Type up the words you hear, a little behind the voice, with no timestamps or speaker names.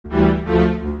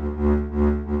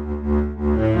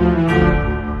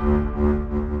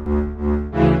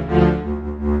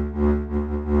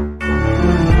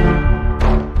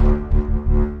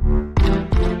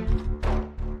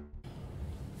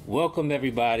Welcome,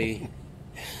 everybody.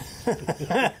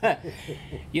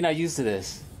 You're not used to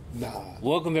this. Nah.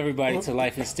 Welcome, everybody, to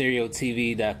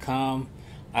lifeinstereotv.com.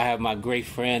 I have my great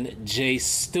friend, Jay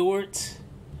Stewart.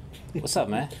 What's up,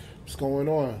 man? What's going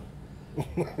on?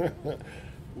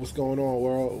 What's going on,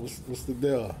 world? What's the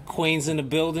deal? Queens in the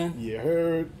building. You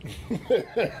heard?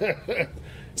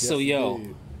 So, Yes, yo,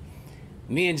 indeed.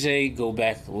 me and Jay go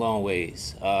back a long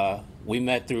ways. We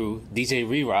met through DJ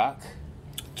Re-Rock.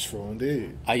 True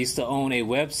indeed. I used to own a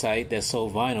website that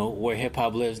sold vinyl,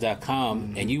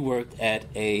 wherehiphop.lives.com, and you worked at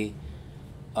a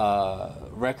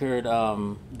record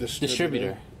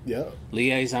distributor. Yeah.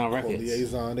 Liaison Well, Records.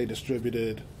 Liaison, they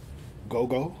distributed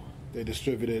Go-Go. They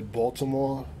distributed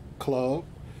Baltimore Club.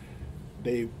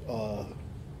 They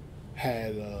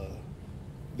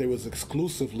they was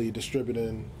exclusively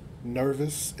distributing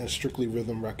Nervous and Strictly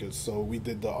Rhythm Records. So we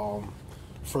did the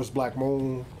first Black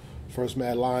Moon, first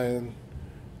Mad Lion,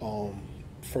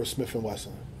 first Smith &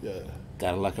 Wesson. Yeah.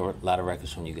 Got a lot of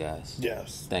records from you guys.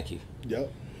 Yes. Thank you.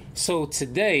 Yep. So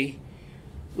today,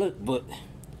 look, but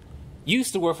you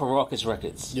used to work for Rawkus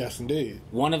Records. Yes, indeed.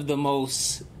 One of the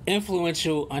most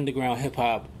influential underground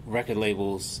hip-hop record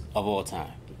labels of all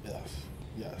time. Yes.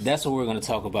 Yes. That's what we're going to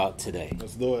talk about today.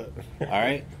 Let's do it. All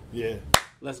right? Yeah.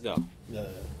 Let's go. Yeah.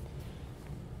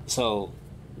 So,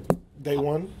 Day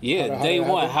one? yeah, How day did it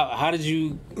one. happen? How did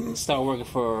you start working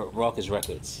for Rawkus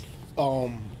Records?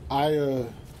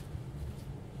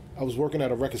 I was working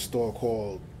at a record store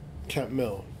called Kent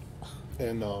Mill,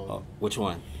 and Which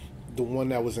one? the one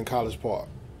that was in College Park,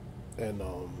 and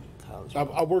College.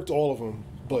 I worked all of them,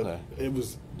 but Okay. it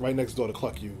was right next door to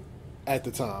Cluck You at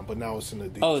the time, but now it's in the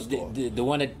D Oh, store. the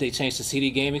one that they changed to CD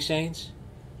Game Exchange?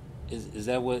 Is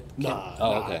that what? Nah,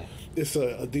 Oh, nah. okay. It's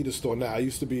a Adidas store now. I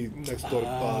used to be next door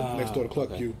to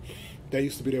Cluck okay. You. That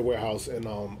used to be their warehouse, and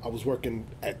I was working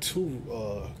at two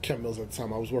Kent Mills at the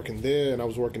time. I was working there, and I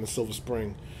was working in Silver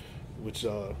Spring, which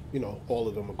all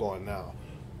of them are gone now.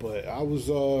 But I was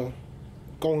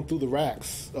going through the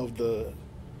racks of the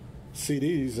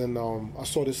CDs, and I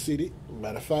saw this CD.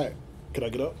 Matter of fact, could I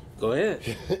get up? Go ahead.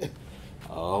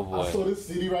 Oh I saw boy. this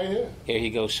CD right here. Here he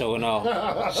goes showing off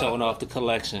the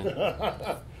collection.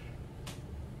 I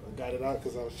got it out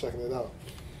because I was checking it out.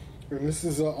 And this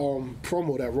is a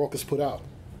promo that Rawkus put out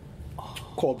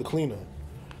called The Cleaner.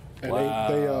 And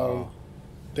Wow.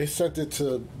 they sent it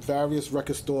to various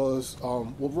record stores.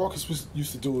 What Rawkus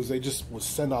used to do is they just would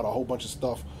send out a whole bunch of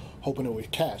stuff hoping it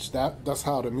would catch. That's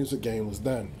how the music game was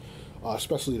done,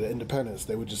 especially the independents.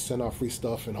 They would just send out free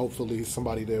stuff and hopefully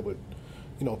somebody there would,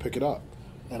 pick it up.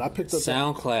 And I picked up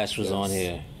Sound Clash was Yes. on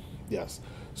here. Yes.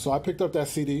 So I picked up that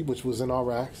CD, which was in our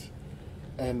racks,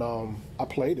 and I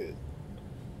played it.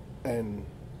 And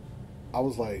I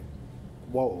was like,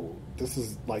 whoa, this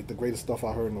is like the greatest stuff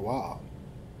I heard in a while.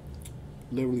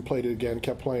 Literally played it again,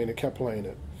 kept playing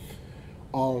it.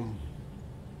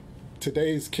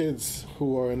 Today's kids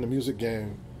who are in the music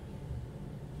game,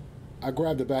 I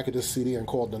grabbed the back of this CD and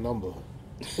called the number.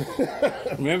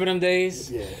 Remember them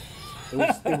days? Yeah.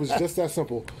 It was just that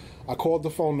simple. I called the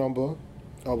phone number,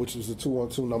 which was the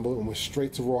 212 number, and went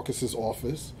straight to Rawkus's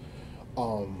office.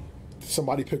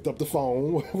 Somebody picked up the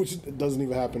phone, which doesn't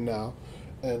even happen now,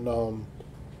 and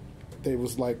they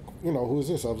was like, who is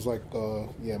this? I was like,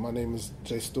 yeah, my name is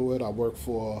Jay Stewart. I work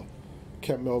for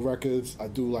Kent Mill Records. I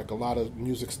do like a lot of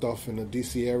music stuff in the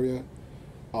DC area.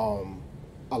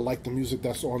 I like the music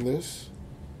that's on this.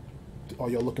 Are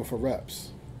y'all looking for reps?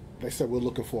 They said we're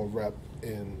looking for a rep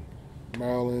in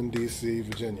Maryland, DC,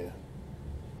 Virginia.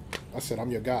 I said,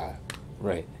 I'm your guy.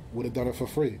 Right. Would have done it for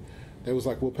free. They was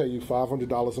like, we'll pay you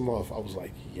 $500 a month. I was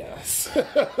like, yes.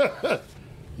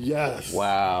 Yes.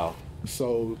 Wow.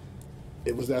 So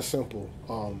it was that simple.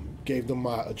 Gave them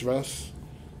my address.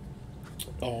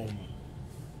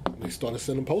 They started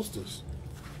sending posters.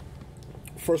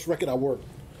 First record I worked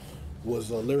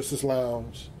was Lyricist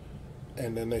Lounge.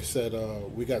 And then they said,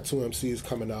 we got two MCs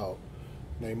coming out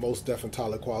named Mos Def and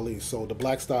Talib Kweli. So the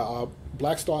Black Star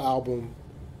album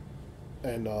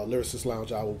and Lyricist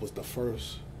Lounge album was the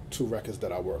first two records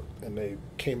that I worked, and they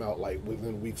came out like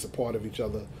within weeks apart of each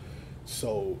other.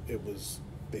 So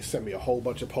they sent me a whole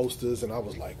bunch of posters, and I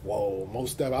was like, whoa,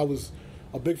 Mos Def. I was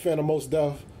a big fan of Mos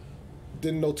Def.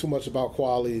 Didn't know too much about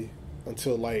Kweli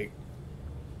until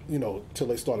till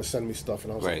they started sending me stuff,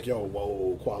 and I was Right. like, yo,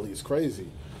 whoa, Kweli is crazy.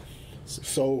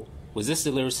 So Was this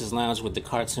the Lyricist Lounge with the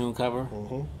cartoon cover?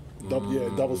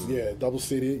 double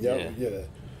CD, yeah.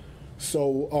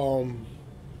 So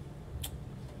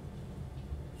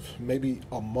maybe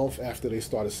a month after they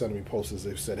started sending me posters,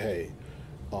 they said, hey,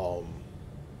 Mos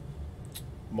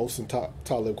and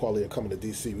Talib Kweli are coming to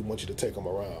DC. We want you to take them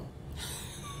around.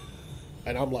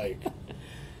 And I'm like,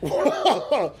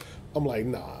 I'm like,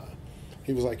 nah.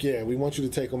 He was like, yeah, we want you to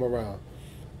take them around.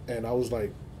 And I was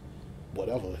like,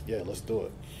 whatever, yeah, let's do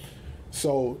it.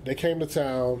 So they came to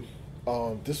town.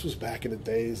 This was back in the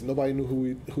days. Nobody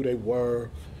knew who they were.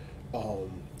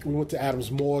 We went to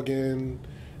Adams Morgan,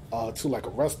 to like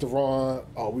a restaurant.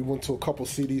 We went to a couple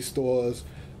CD stores.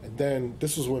 And then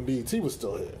this was when BET was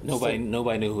still here. Nobody knew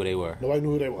who they were. Nobody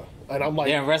knew who they were. And I'm like,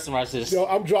 yeah, restaurants just. Yo,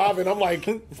 I'm driving. I'm like,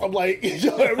 yo, I'm like,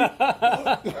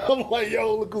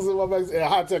 yo, look who's in my back. And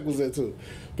High Tech was there too.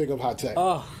 Big up High Tech.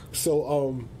 Oh.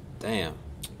 So, Damn.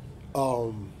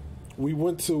 We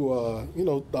went to,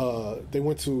 they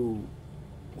went to,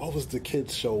 what was the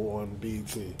kids show on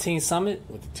BET? Teen Summit?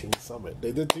 With the Teen Summit.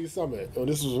 They did Teen Summit. Oh,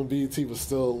 this was when BET was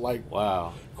still like,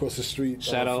 wow, across the street.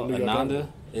 Shout out Ananda.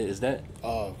 Is that?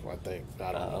 I think.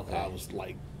 I don't know. Okay. I was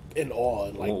like in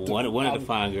awe. Like one of the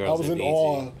fine girls. I was in BET.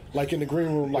 awe, like in the green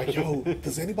room, like, yo,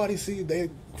 does anybody see they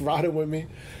riding with me?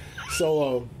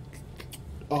 So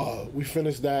we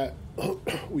finished that.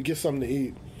 We get something to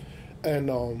eat. And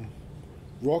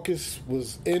Rawkus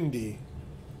was indie,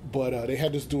 but they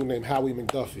had this dude named Howie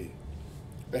McDuffie.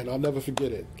 And I'll never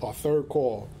forget it. Our third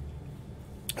call,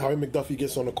 Howie McDuffie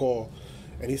gets on the call,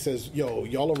 and he says, yo,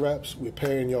 y'all are reps. We're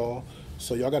paying y'all.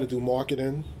 So y'all got to do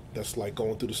marketing. That's like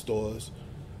going through the stores.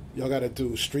 Y'all got to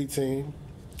do street team.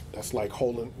 That's like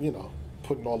holding,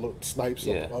 putting all the snipes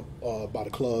up by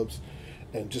the clubs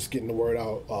and just getting the word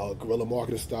out, guerrilla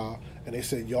marketing style. And they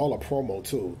said, y'all are promo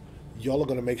too. Y'all are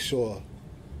going to make sure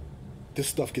this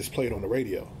stuff gets played on the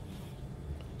radio.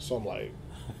 So I'm like,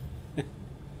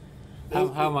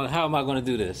 how am I going to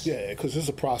do this? Yeah, because it's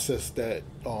a process that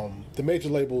the major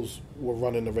labels were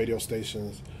running the radio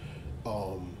stations,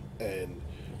 and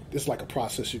it's like a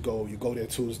process. You go there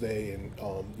Tuesday, and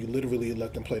you literally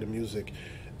let them play the music.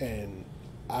 And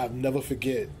I'll never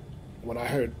forget when I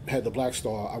had the Black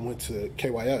Star. I went to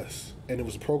KYS, and it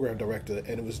was a program director,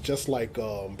 and it was just like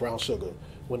Brown Sugar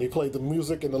when he played the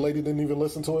music, and the lady didn't even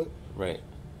listen to it. Right.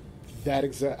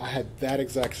 I had that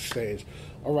exact exchange.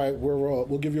 All right,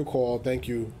 we'll give you a call. Thank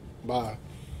you. Bye.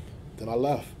 Then I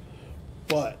left.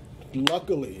 But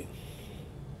luckily,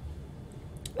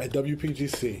 at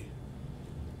WPGC,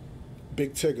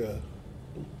 Big Tigger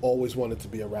always wanted to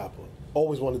be a rapper.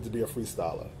 Always wanted to be a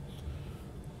freestyler.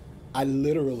 I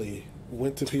literally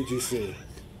went to PGC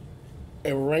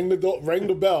and rang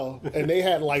the bell, and they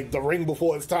had like the ring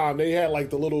before its time. They had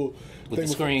like the little with thing the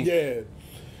screen. Yeah.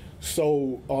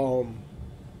 So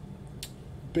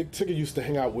Big Tigger used to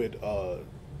hang out with a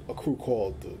crew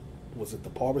called the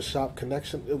Barbershop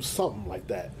Connection? It was something like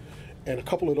that. And a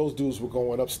couple of those dudes were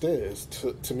going upstairs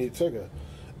to meet Tigger.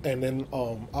 And then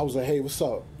I was like, hey, what's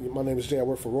up? My name is Jay. I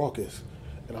work for Rawkus.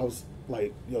 And I was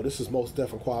like, yo, this is Mos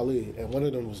Def and Kweli. And one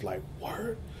of them was like,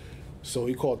 word? So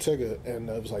he called Tigger, and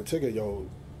I was like, Tigger, yo,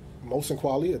 Mos and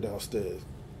Kweli are downstairs.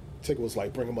 Tigger was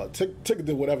like, bring him up. Tigger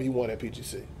did whatever he wanted at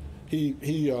PGC. He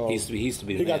used to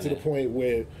be. He got to the point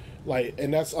where, like,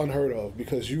 and that's unheard of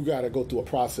because you got to go through a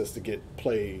process to get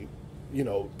played,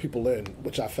 people in,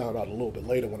 which I found out a little bit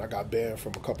later when I got banned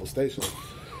from a couple stations.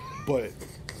 But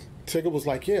Tigger was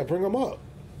like, yeah, bring him up,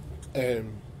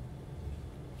 and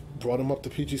brought him up to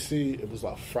PGC. It was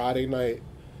a Friday night,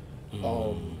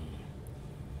 and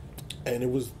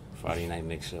it was Friday night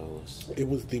mix shows. It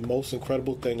was the most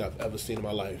incredible thing I've ever seen in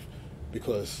my life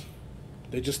because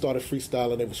they just started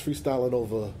freestyling. They was freestyling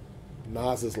over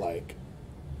Nas's like,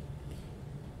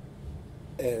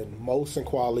 and Mos and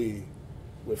Kweli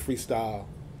would freestyle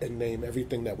and name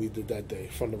everything that we did that day,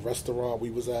 from the restaurant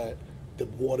we was at, the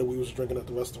water we was drinking at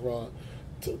the restaurant,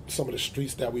 to some of the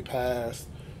streets that we passed,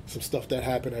 some stuff that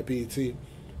happened at BET.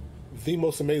 The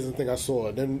most amazing thing I saw.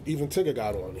 And then even Tigger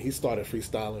got on. He started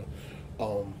freestyling,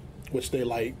 which they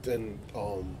liked, and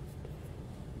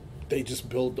they just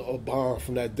built a bond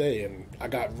from that day. And I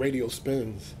got radio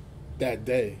spins that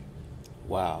day.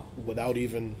 Wow. Without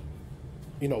even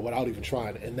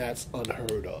trying, and that's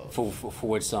unheard of. For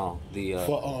which song?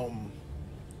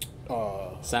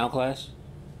 Sound Clash?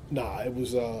 Nah, it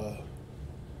was the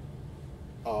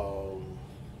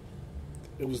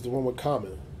one with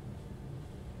Common.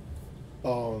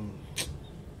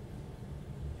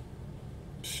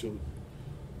 Shoot.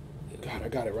 God, I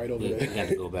got it right over there. You got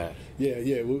to go back. Yeah.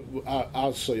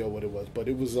 I'll show you what it was, but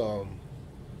it was what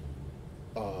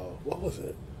was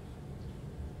it?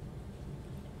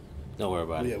 Don't worry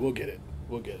about it. Yeah, we'll get it.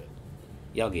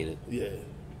 Y'all get it. Yeah.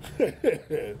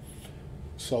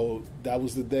 So that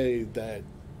was the day that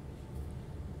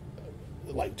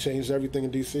like changed everything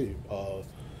in DC.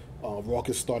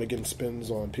 Rawkus started getting spins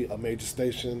on a major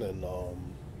station, and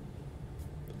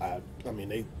I mean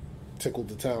they tickled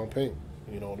the town pink.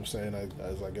 You know what I'm saying?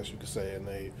 As I guess you could say. And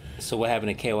they. So what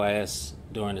happened to KYS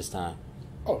during this time?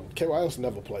 Oh, KYS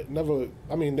never played. Never.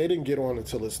 I mean, they didn't get on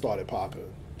until it started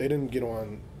popping. They didn't get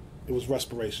on. It was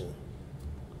Respiration.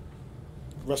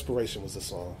 Respiration was the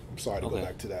song. I'm sorry to go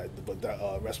back to that, but that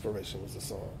Respiration was the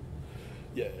song.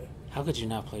 Yeah. How could you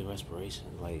not play Respiration?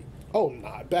 Like. Oh,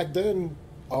 nah. Back then,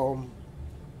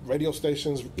 radio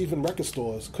stations, even record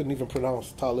stores, couldn't even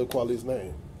pronounce Talib Kweli's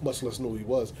name, much less knew who he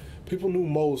was. People knew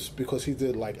most because he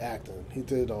did like acting. He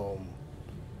did.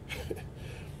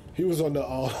 He was on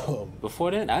the.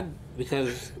 Before that,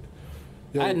 because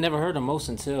I had never heard of most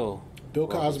until. Bill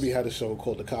Cosby had a show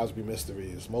called The Cosby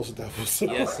Mysteries. Most of that was.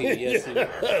 Yes, he.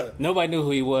 Nobody knew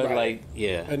who he was. Right. Like,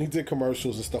 yeah. And he did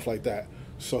commercials and stuff like that.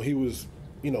 So he was,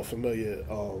 familiar.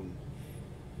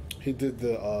 He did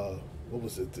the what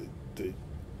was it? The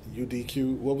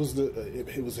UDQ. What was the?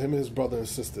 It was him and his brother and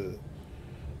sister,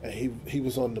 and he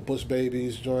was on the Bush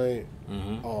Babies joint.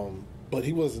 Mm-hmm. But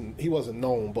he wasn't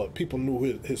known. But people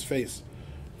knew his face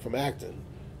from acting.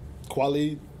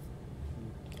 Kweli,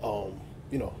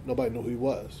 nobody knew who he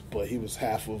was, but he was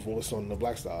half of what's on the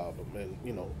Black Star album, and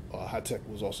High Tech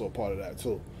was also a part of that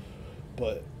too.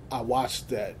 But I watched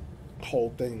that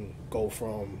whole thing go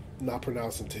from not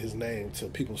pronouncing to his name to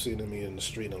people seeing me in the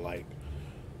street and like,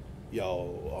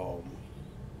 yo,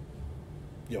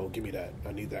 give me that.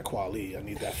 I need that Kweli. I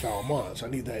need that Foul Monch. I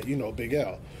need that, Big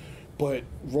L. But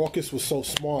Rawkus was so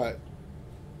smart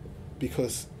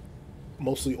because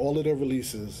mostly all of their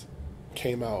releases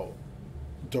came out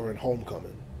during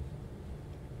Homecoming.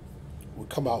 Would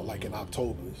come out like in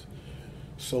October's.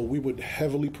 So we would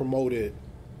heavily promote it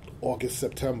August,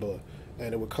 September,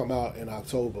 and it would come out in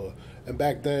October. And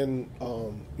back then,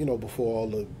 before all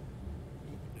the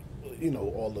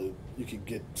you could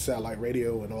get satellite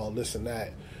radio and all this and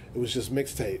that, it was just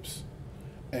mixtapes.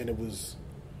 And it was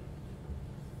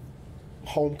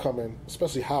Homecoming,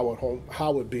 especially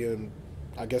Howard being,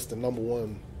 I guess, the number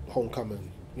one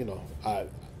Homecoming.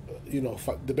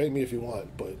 Debate me if you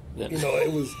want, but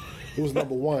it was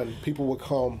number one. People would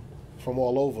come from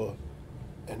all over,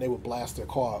 and they would blast their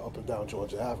car up and down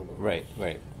Georgia Avenue. Right.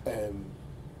 And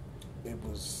it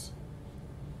was.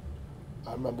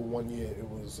 I remember one year it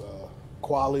was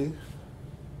Kweli.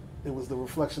 It was the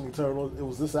Reflection Eternal. It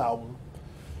was this album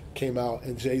came out,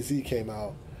 and Jay-Z came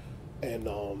out, and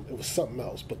it was something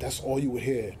else. But that's all you would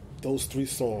hear. Those three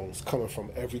songs coming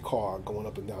from every car going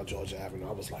up and down Georgia Avenue.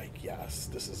 I was like, yes,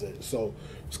 this is it. So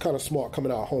it was kind of smart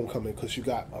coming out of Homecoming because you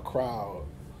got a crowd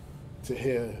to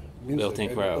hear music.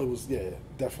 Built-in crowd. It was,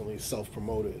 definitely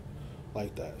self-promoted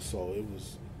like that. So it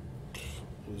was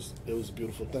a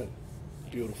beautiful thing.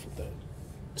 Beautiful thing.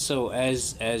 So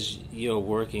as you're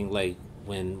working, like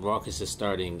when Rawkus is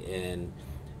starting and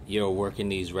you're working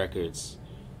these records,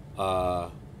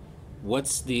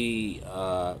 what's the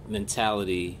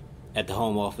mentality at the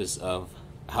home office of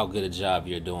how good a job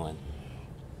you're doing?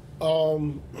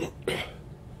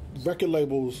 Record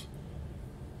labels,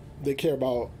 they care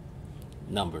about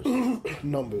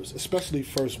numbers, especially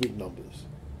first week numbers.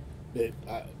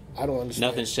 I don't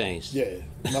understand. Nothing's changed. Yeah,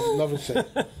 nothing's changed.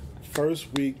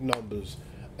 First week numbers,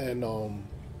 and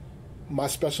my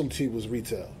specialty was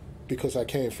retail because I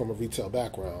came from a retail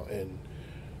background, and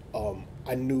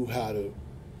I knew how to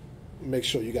make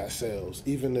sure you got sales.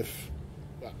 Even if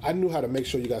I knew how to make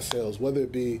sure you got sales, whether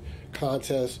it be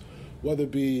contests, whether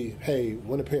it be, hey,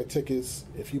 win a pair of tickets,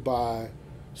 if you buy,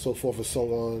 so forth and so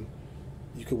on,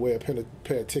 you could wear a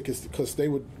pair of tickets because they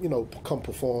would, come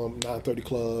perform 930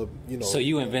 Club, So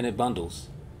you invented bundles?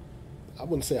 I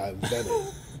wouldn't say I invented,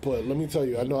 but let me tell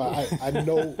you, I know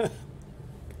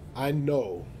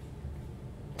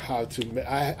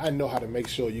how to make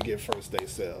sure you get first day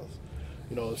sales.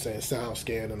 You know what I'm saying? Sound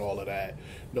scan and all of that.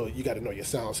 You got to know your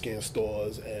sound scan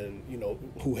stores and,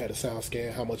 who had a sound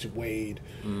scan, how much it weighed,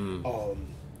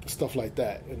 stuff like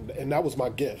that. And that was my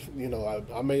gift.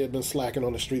 I may have been slacking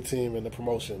on the street team and the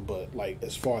promotion, but, like,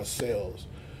 as far as sales,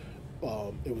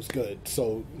 it was good.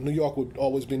 So New York would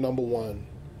always be number one.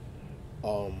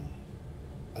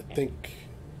 I think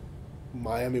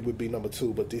Miami would be number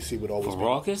two, but D.C. would always be.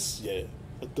 Rawkus? Yeah.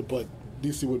 But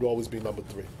D.C. would always be number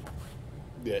three.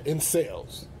 Yeah, in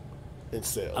sales.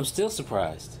 I'm still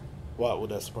surprised. Why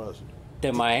would that surprise you?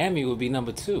 That Miami would be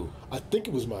number two. I think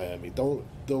it was Miami. Don't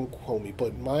quote me,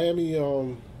 but Miami.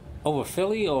 Over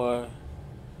Philly or?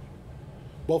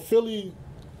 Well, Philly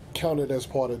counted as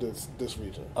part of this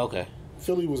region. Okay.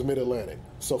 Philly was Mid-Atlantic,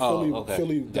 so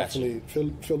Philly definitely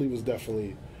Philly was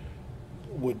definitely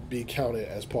would be counted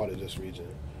as part of this region.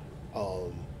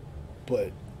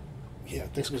 But yeah, I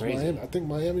think it was Miami. I think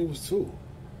Miami was two.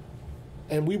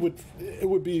 and it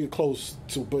would be close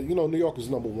to, but you know, New York was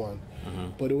number one,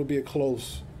 but it would be a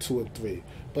close 2 or 3.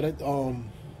 But I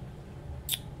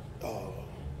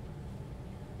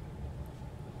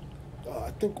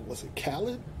think, was it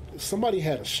Khaled? Somebody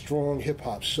had a strong hip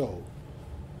hop show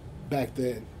back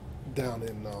then down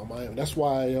in Miami. That's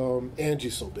why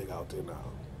Angie's so big out there now.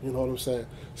 You know what I'm saying?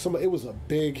 It was a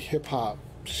big hip hop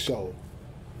show.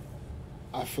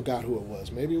 I forgot who it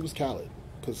was. Maybe it was Khaled,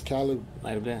 because Khaled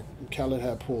might have been. Khaled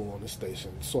had pull on the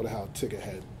station, sort of how Ticket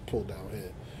had pulled down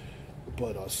here.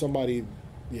 But somebody,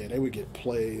 yeah, they would get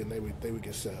play and they would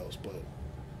get sales. But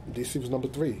DC was number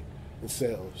 3 in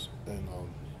sales, and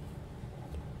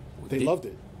they loved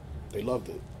it. They loved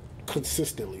it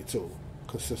consistently too.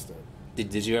 Consistent.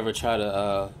 Did you ever try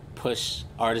to push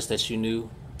artists that you knew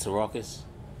to Rawkus?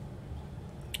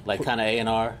 Like kind of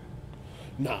A&R?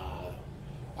 Nah.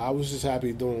 I was just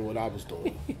happy doing what I was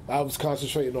doing. I was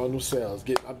concentrating on them sales.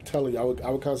 I'm telling you, I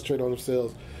would concentrate on them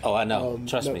sales. Oh, I know.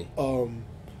 Trust me.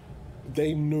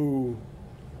 They knew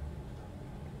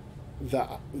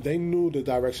the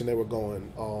direction they were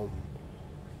going.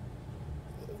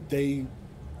 They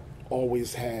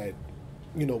always had,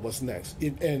 you know, what's next.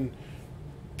 And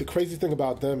the crazy thing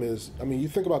about them is, I mean, you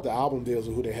think about the album deals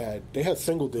and who they had. They had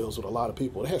single deals with a lot of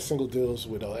people. They had single deals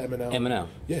with Eminem. Eminem.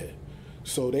 Yeah.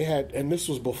 So they had, and this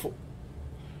was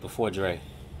before Dre.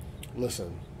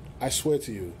 Listen, I swear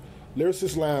to you,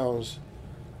 Lyricist Lounge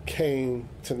came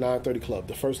to 930 Club,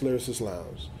 the first Lyricist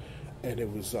Lounge, and it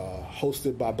was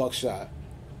hosted by Buckshot,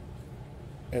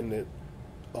 and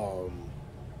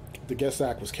the guest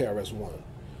act was KRS-One.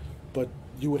 But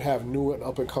you would have new and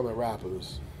up-and-coming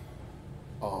rappers,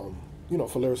 you know,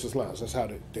 for Lyricist Lounge. That's how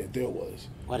their deal was.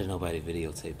 Why did nobody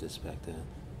videotape this back then?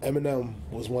 Eminem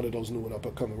was one of those new and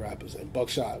up-and-coming rappers, and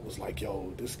Buckshot was like,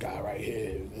 yo, this guy right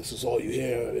here, this is all you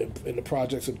hear in the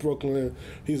projects in Brooklyn.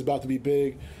 He's about to be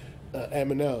big.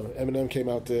 Eminem came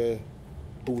out there,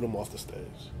 booed him off the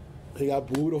stage. He got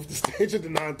booed off the stage at the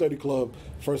 930 Club,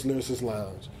 first Lyricist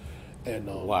Lounge. And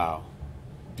wow.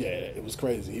 Yeah, it was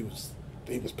crazy. He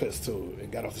was pissed too,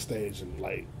 and got off the stage, and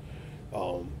like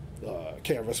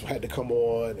KRS had to come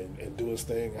on and do his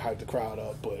thing and hype the crowd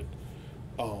up. But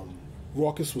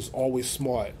Rawkus was always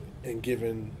smart in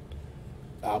giving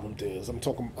album deals.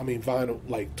 Vinyl,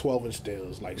 like 12-inch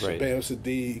deals, like right. Shabam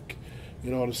Sadiq.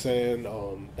 You know what I'm saying?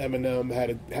 Eminem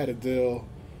had a deal.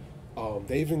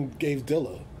 They even gave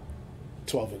Dilla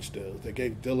 12-inch deals. They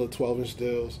gave Dilla 12-inch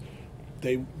deals.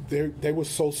 They were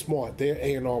so smart. Their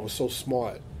A&R was so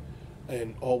smart,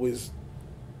 and always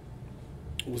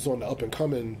was on the up and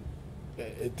coming.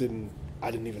 I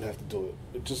didn't even have to do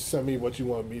it. Just send me what you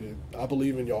want me to. I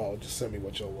believe in y'all. Just send me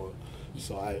what y'all want.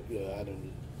 So I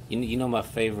didn't. You know my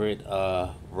favorite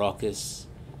Rawkus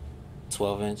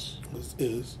 12-inch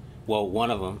is well, one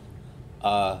of them,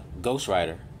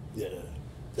 Ghostwriter. Yeah.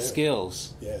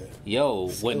 Skills. Yeah. Yo,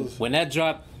 Skills. when that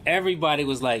dropped, everybody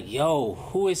was like, "Yo,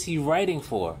 who is he writing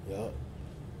for?"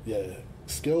 Yeah.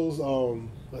 Skills.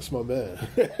 That's my man.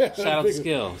 Shout out to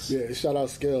Skills. Yeah, shout out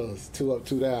Skills. 2 Up,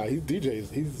 2 Down. He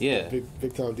DJs. He's a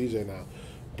big time DJ now.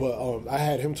 But I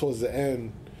had him towards the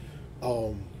end.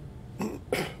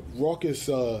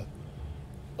 Rawkus.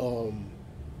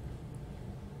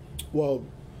 Well,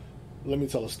 let me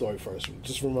tell a story first.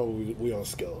 Just remember we on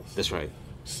Skills. That's right.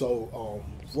 So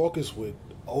Rawkus would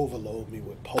overload me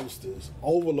with posters.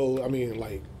 I mean,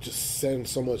 like, just send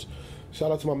so much.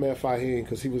 Shout out to my man Fahim,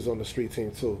 because he was on the street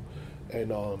team too. And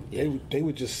they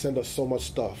would just send us so much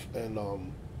stuff, and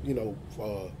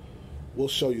we'll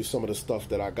show you some of the stuff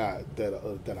that I got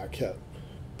that I kept.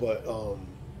 But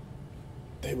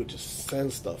they would just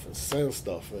send stuff,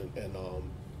 and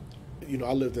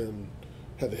I lived in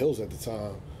Heather Hills at the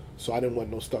time, so I didn't want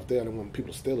no stuff there. I didn't want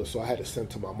people to steal it, so I had to send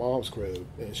to my mom's crib,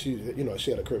 and she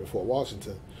had a crib in Fort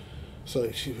Washington.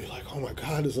 So she'd be like, "Oh my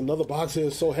God, there's another box here.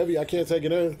 It's so heavy, I can't take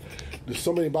it in. There's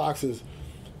so many boxes."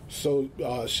 So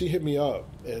she hit me up,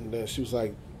 and she was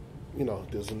like,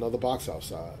 "There's another box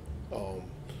outside."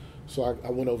 So I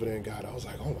went over there and got it. I was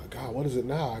like, "Oh my God, what is it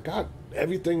now? I got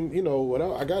everything,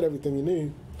 whatever. I got everything you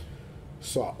need."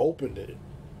 So I opened it,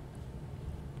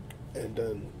 and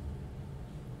then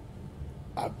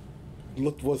I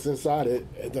looked what's inside it,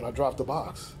 and then I dropped the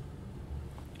box.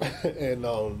 And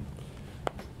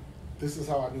this is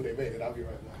how I knew they made it. I'll be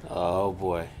right back. Oh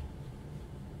boy.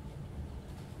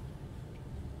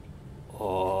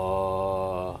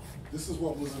 Oh. This is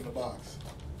what was in the box.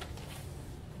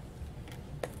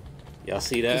 Y'all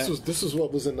see that? This is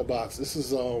what was in the box. This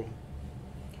is and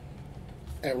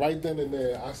right then and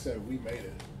there I said we made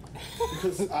it.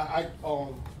 Because I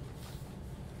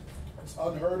it's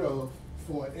unheard of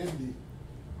for an indie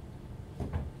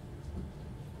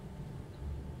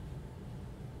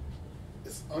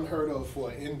unheard of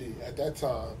for an indie at that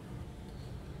time.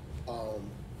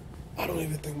 I don't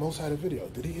even think Most had a video.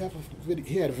 Did he have a video?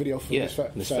 He had a video for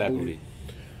Miss Fat Booty.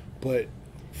 But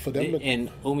for them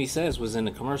and Umi Says was in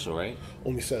the commercial, right?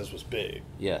 Umi Says was big.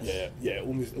 Yes. Yeah.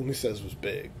 Umi Says was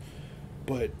big.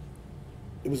 But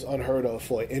it was unheard of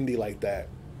for an indie like that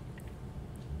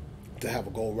to have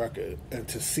a gold record, and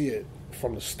to see it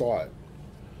from the start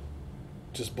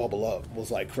just bubble up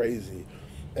was like crazy.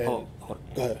 And hold on.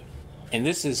 Go ahead. And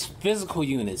this is physical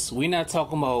units. We're not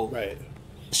talking about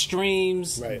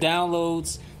streams,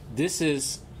 downloads. This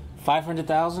is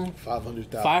 500,000?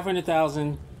 500,000.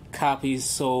 500,000 copies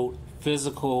sold,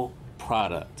 physical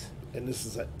product. And this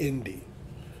is an indie.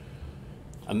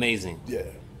 Amazing. Yeah.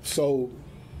 So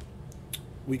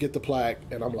we get the plaque,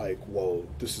 and I'm like, whoa,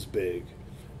 this is big.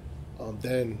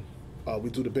 Then we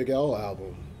do the Big L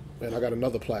album, and I got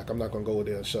another plaque. I'm not going to go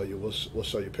there and show you. We'll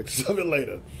show you pictures of it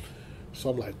later. So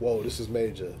I'm like, whoa, this is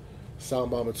major.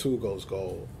 Sound Bomber 2 goes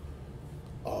gold.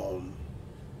 And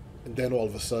then all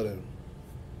of a sudden,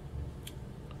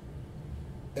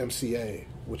 MCA,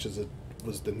 which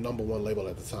was the number one label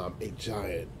at the time, a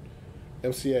giant.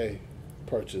 MCA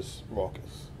purchased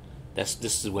Rawkus.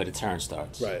 This is where the turn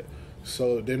starts. Right.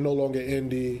 So they're no longer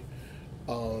indie.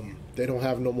 They don't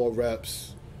have no more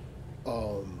reps.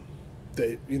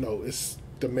 It's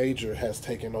the major has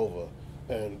taken over.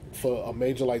 And for a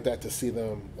major like that to see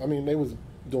them, I mean, they was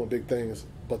doing big things,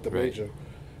 but the major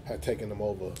had taken them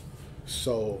over.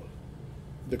 So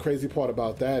the crazy part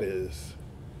about that is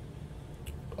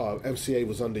MCA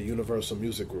was under Universal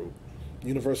Music Group.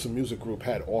 Universal Music Group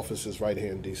had offices right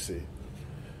here in D.C.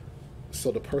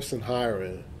 So the person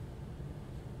hiring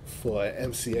for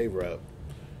an MCA rep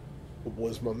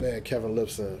was my man Kevin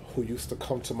Lipson, who used to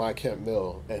come to my Kent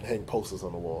Mill and hang posters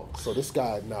on the wall. So this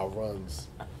guy now runs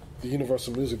the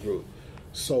Universal Music Group.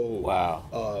 So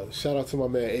wow. Shout out to my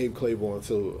man Abe Claiborne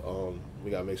too.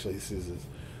 We gotta make sure he sees this.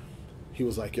 He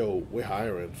was like, "Yo, we're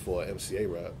hiring for an MCA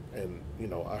rep," and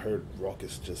I heard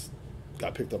Rawkus just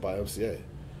got picked up by MCA.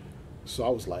 So I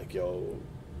was like, "Yo,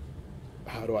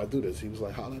 how do I do this?" He was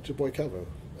like, "Holla at your boy Kevin,"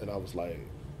 and I was like,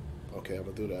 "Okay, I'm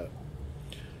gonna do that."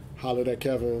 Hollered at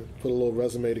Kevin, put a little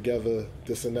resume together,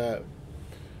 this and that,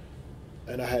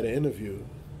 and I had an interview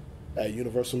at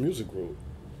Universal Music Group.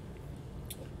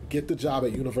 Get the job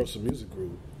at Universal Music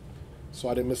Group, so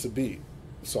I didn't miss a beat.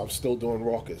 So I'm still doing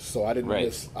Rawkus. So I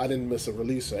didn't miss a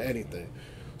release or anything.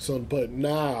 So, but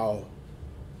now,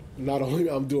 not only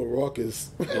I'm doing Rawkus,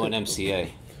 doing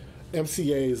MCA.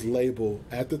 MCA's label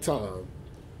at the time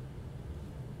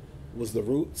was The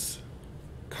Roots,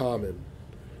 Common,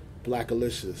 Black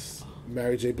Alicious,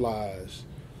 Mary J. Blige,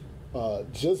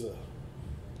 Jizza.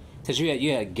 Because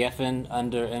you had Geffen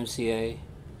under MCA,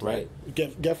 right?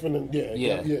 Geffen, and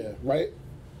yeah, right?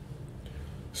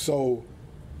 So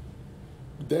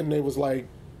then they was like,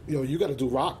 "Yo, you got to do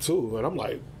rock too," and I'm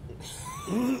like,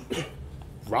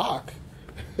 "Rock?"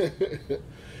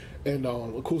 And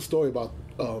a cool story about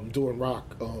doing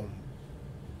rock.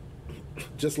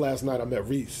 Just last night I met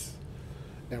Reese,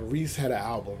 and Reese had an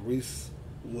album. Reese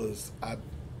was, I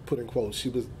put in quotes, she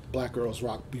was Black Girls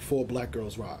Rock before Black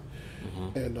Girls Rock,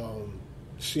 and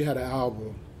she had an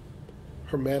album.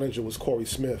 Her manager was Corey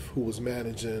Smith, who was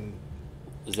managing.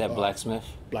 Is that Blacksmith?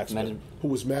 Blacksmith, who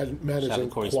was managing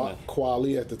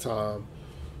Kweli at the time.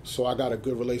 So I got a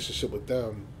good relationship with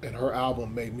them, and her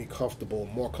album made me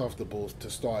more comfortable to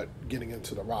start getting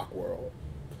into the rock world.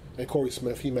 And Corey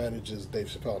Smith, he manages Dave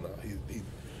Chappelle now.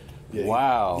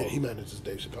 Wow. He manages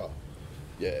Dave Chappelle.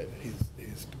 Yeah,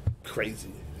 he's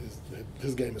crazy.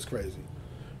 His game is crazy.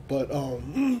 But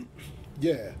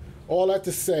yeah, all that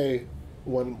to say,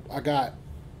 when I got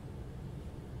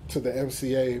to the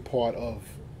MCA part of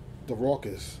the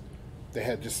Rawkus, they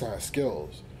had just signed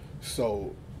Skills.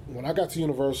 So when I got to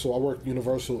Universal, I worked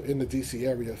Universal in the DC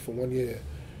area for 1 year,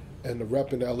 and the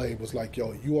rep in LA was like,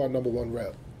 "Yo, you are number one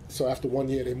rep." So after 1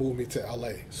 year, they moved me to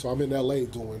LA. So I'm in LA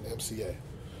doing MCA.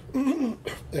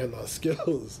 And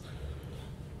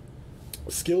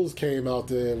Skills came out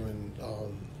there, and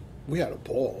we had a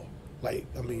ball. Like,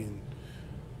 I mean,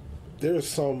 there's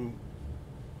some...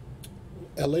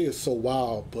 LA is so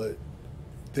wild, but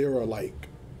there are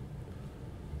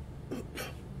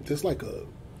there's like a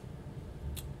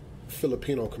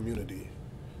Filipino community,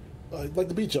 like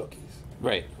the Beat Junkies.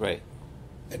 Right.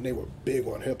 And they were big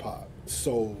on hip-hop.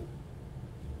 So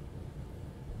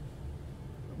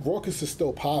Rawkus is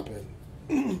still popping,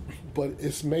 but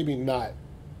it's maybe not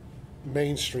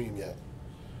mainstream yet.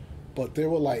 But there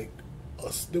were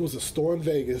there was a store in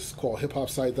Vegas called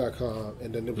hiphopsite.com,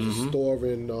 and then there was a store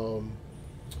in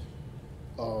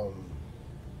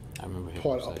I remember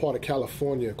a part of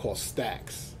California called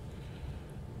Stax.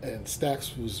 And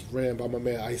Stax was ran by my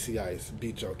man Icy Ice,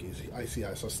 Beat Junkies, Icy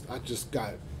Ice. So I just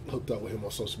got hooked up with him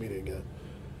on social media again.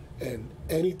 And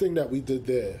anything that we did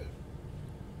there,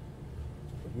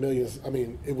 millions, I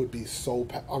mean, it would be so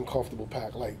uncomfortable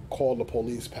pack, like call the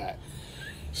police pack.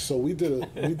 So we did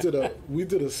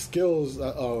a skills.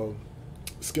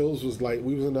 Skills was like,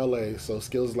 we was in LA, so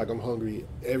Skills was like, I'm hungry.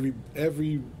 Every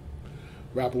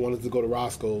rapper wanted to go to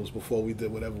Roscoe's before we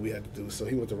did whatever we had to do. So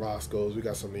he went to Roscoe's. We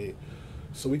got some meat.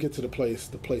 So we get to the place.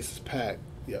 The place is packed.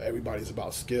 Yeah, everybody's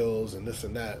about Skills and this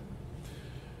and that.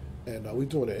 And we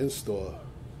doing an in-store.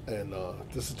 And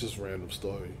this is just a random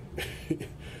story.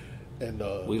 And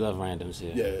we love randoms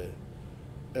here.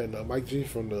 Yeah. And Mike G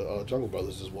from the Jungle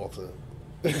Brothers just walks in.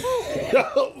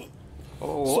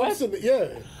 Oh, what? So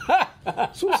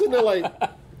so I'm sitting there like,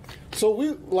 so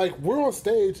we're on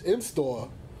stage in store,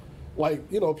 like,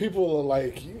 you know, people are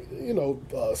like, you know,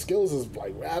 Skills is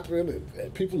like rapping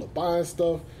and people are buying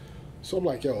stuff. So I'm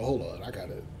like, yo, hold on, I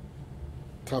gotta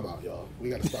time out, y'all. We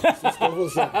gotta stop this for a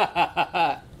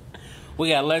second. We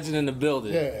got a legend in the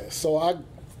building. Yeah, so I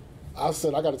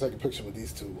said I got to take a picture with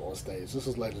these two on stage. This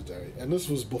is legendary, and this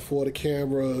was before the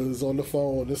cameras on the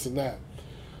phone, this and that.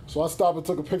 So I stopped and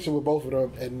took a picture with both of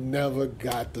them, and never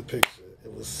got the picture.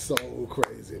 It was so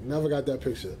crazy. Never got that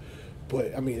picture,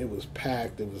 but I mean, it was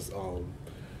packed. It was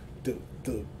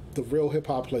the real hip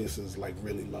hop places like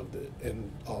really loved it, and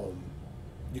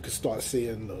you could start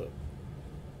seeing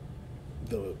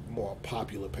the more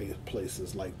popular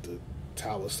places like the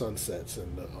Tower Sunsets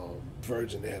and the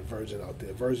Virgin. They had Virgin out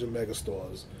there, Virgin mega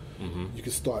stores. Mm-hmm. You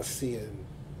can start seeing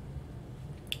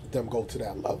them go to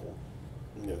that level.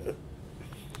 Yeah.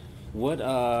 What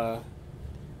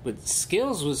but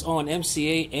Skills was on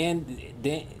MCA, and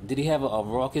did he have a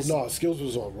Rawkus? No, Skills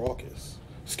was on Rawkus.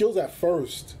 Skills at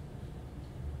first.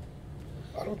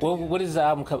 I don't think. Well, what is the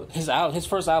album? His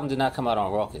first album did not come out on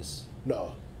Rawkus.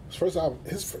 No, his first album.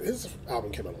 His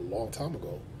album came out a long time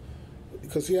ago.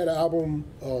 Because he had an album.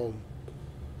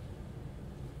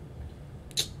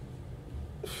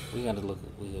 We gotta look.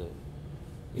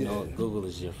 You know, Google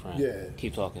is your friend. Yeah.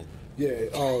 Keep talking. Yeah.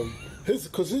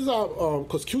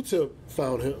 Because Q-Tip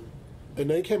found him, and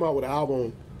they came out with an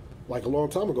album like a long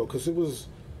time ago. Because it was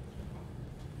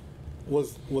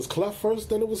Clef first,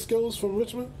 then it was Skills from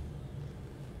Richmond.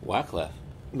 Why Clef?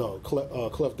 No,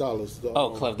 Clef Dollars.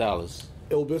 Clef Dollars.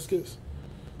 Ill Biscuits.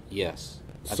 Yes.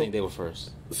 I think they were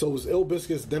first. So it was Ill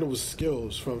Biscuits, then it was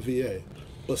Skills from VA.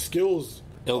 But Skills...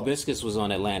 Ill Biscuits was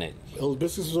on Atlantic. Ill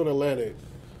Biscuits was on Atlantic.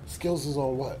 Skills was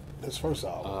on what? His first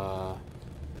album.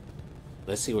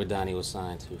 Let's see where Donnie was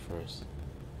signed to first.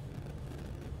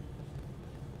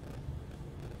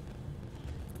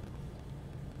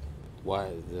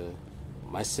 Why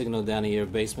my signal down in your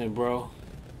basement, bro?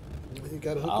 You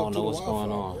gotta hook I up don't to know the what's Wi-Fi,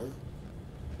 going on. Man.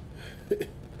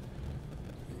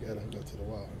 You gotta hook up to the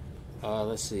Wi-Fi.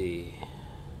 Let's see.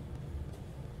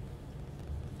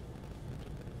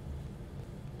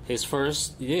 His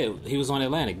first, he was on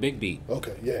Atlantic, Big Beat.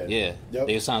 Okay, yeah. Yeah. Yep.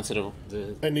 They were signed to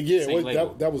the and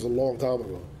that was a long time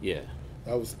ago. Yeah.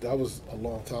 That was a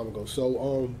long time ago.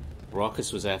 So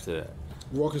Rawkus was after that.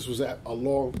 Rawkus was at a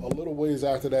little ways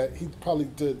after that. He probably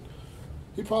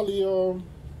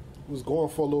was going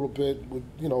for a little bit,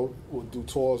 would do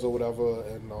tours or whatever,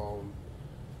 and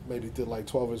maybe did like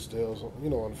 12-inch deals,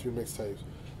 on a few mixtapes.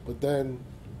 But then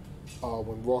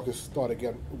when Rawkus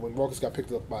got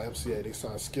picked up by MCA, they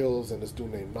signed Skills and this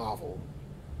dude named Novel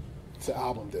to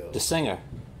album deals. The singer.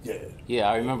 Yeah. Yeah,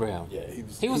 I remember him. Yeah,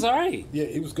 he was alright. Yeah,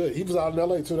 he was good. He was out in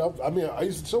LA too. I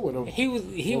used to chill with him. He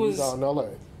was out in LA.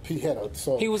 He had a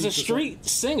song. He was a street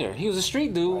singer. He was a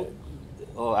street dude. Right.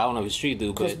 Oh, I don't know if he's a street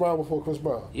dude, Chris Brown before Chris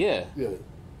Brown. Yeah.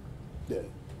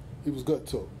 He was good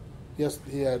too. Yes,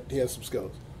 he had some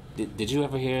skills. Did you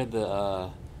ever hear the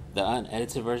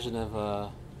unedited version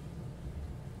of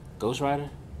Ghost Rider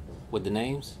with the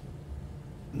names?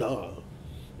 No.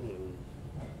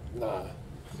 Nah.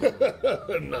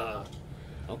 Nah.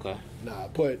 Okay. Nah,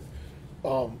 but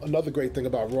another great thing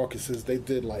about Rawkus is they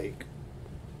did like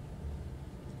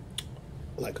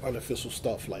unofficial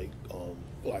stuff, like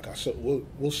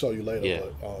we'll show you later. Yeah.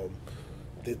 But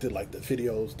they did like the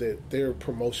videos. Their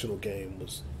promotional game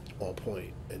was on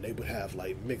point, and they would have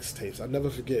like mixtapes. I never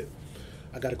forget.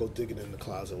 I got to go digging in the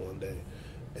closet one day,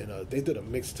 and they did a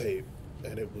mixtape,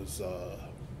 and it was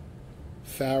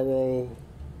Pharaoh,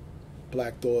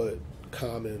 Black Thought,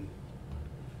 Common.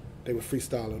 They were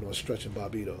freestyling on Stretch and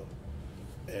Bobbito,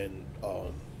 and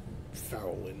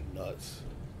Pharaoh went nuts.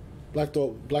 Black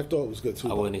Thought was good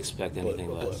too. I wouldn't expect anything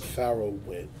less. But Pharaoh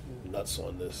went nuts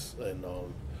on this, and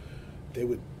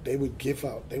they would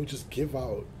just give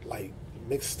out like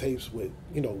mixtapes with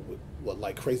with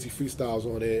like crazy freestyles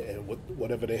on it and with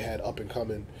whatever they had up and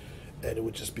coming, and it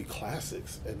would just be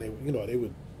classics. And they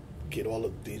would get all the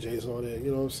DJs on it.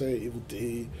 You know what I'm saying? Evil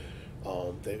D.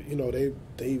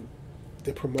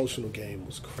 Their promotional game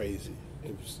was crazy.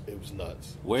 It was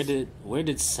nuts. Where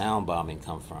did sound bombing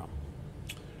come from?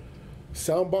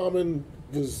 Sound bombing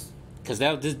was because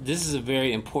this is a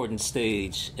very important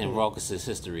stage in Rawkus'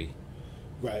 history.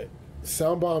 Right.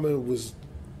 Sound bombing was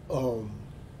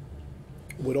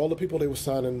with all the people they were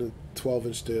signing the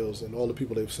 12-inch deals and all the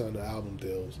people they were signing the album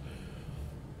deals.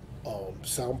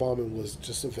 Sound bombing was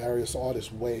just a various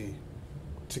artists' way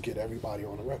to get everybody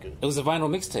on the record. It was a vinyl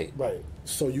mixtape. Right.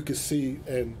 So you could see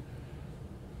and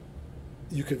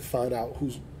you could find out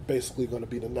who's basically going to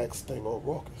be the next thing on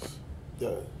Rawkus.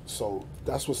 Yeah. So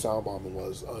that's what sound bombing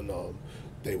was. And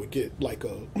they would get like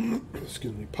a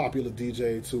popular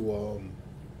DJ to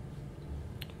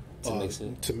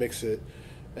mix it.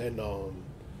 And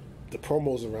the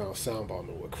promos around sound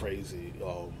bombing were crazy.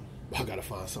 I gotta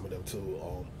find some of them too.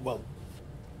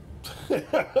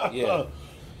 Yeah.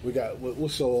 We'll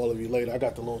show all of you later. I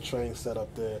got the little train set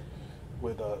up there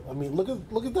with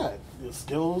look at that. The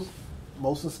Skills,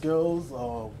 Motion Skills,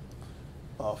 Pharaoh,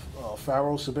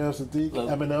 Shabam Sadiq,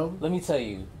 Eminem. Let me tell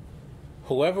you,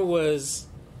 whoever was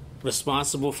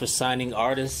responsible for signing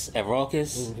artists at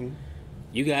Rawkus,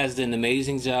 you guys did an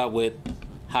amazing job with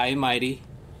High and Mighty.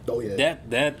 Oh yeah.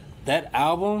 That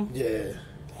album. Yeah.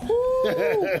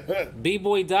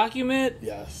 B-Boy Document.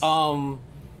 Yes.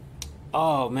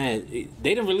 Oh man, they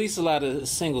didn't release a lot of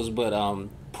singles, but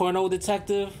Porno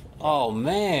Detective. Oh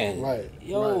man. Right.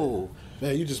 Yo. Right.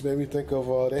 Man, you just made me think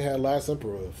of they had Last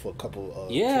Emperor for a couple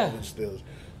 12-inch stills.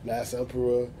 Last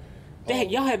Emperor.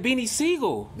 Y'all had Beanie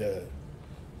Siegel. Yeah.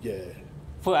 Yeah.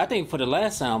 I think for the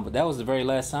last sound, but that was the very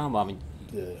last sound bomb.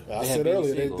 Yeah. I said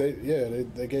earlier they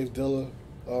gave Dilla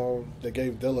a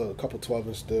couple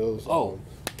 12-inch stills.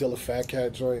 Dilla Fat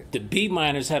Cat joint. The Beat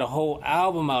Miners had a whole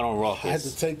album out on Rawkus. I had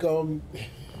to take Tell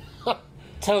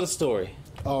the story.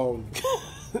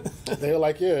 They were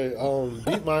like,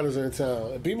 Beat Miners are in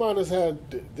town. Beat Miners had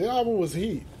their album was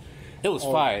heat. It was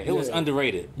fire. It was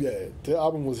underrated. Yeah, their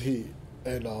album was heat.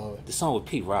 And the song with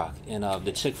Pete Rock and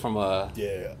the chick from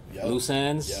Loose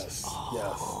Ends. Yes,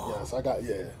 yes. I got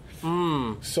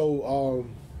So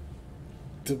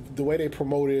the way they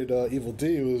promoted Evil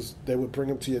D was they would bring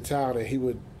him to your town and he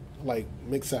would like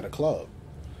mix at a club.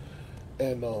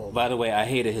 And by the way, I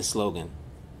hated his slogan.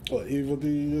 Evil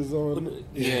D is on.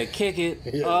 Yeah, kick it.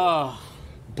 Yeah. Oh.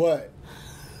 But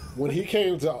when he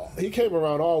came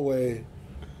around our way.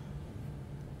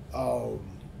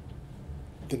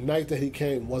 The night that he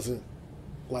came wasn't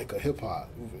like a hip hop.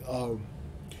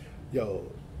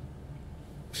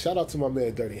 Shout out to my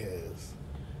man Dirty Hands.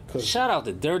 Shout out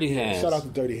to Dirty Hands. Shout out to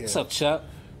Dirty Hands. What's up, Chuck?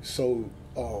 So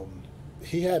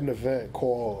he had an event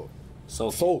called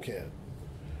Soul Camp.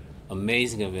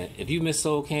 Amazing event. If you missed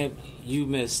Soul Camp, you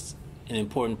missed an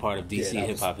important part of DC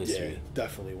hip hop history. Yeah,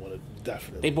 definitely.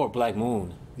 They brought Black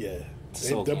Moon. Yeah.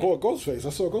 They brought Ghostface. I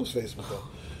saw Ghostface with them.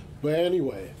 But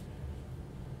anyway,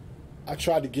 I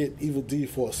tried to get Evil D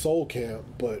for a Soul Camp,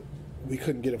 but we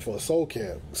couldn't get him for a Soul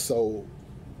Camp. So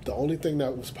the only thing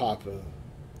that was popular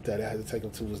that I had to take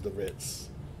him to was the Ritz.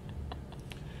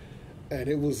 And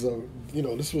it was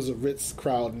this was a Ritz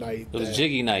crowd night. It was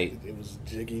Jiggy night. It was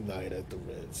Jiggy night at the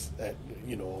Ritz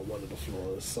on one of the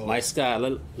floors. So Mike Sky,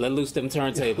 let loose them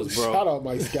turntables, bro. Shout out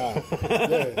Mike Sky.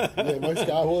 yeah, Mike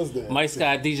Sky was there. Mike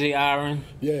Sky, DJ Iron.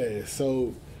 Yeah,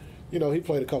 so he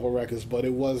played a couple records, but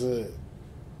it wasn't.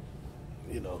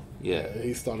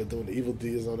 He started doing the Evil D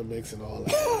is on the mix and all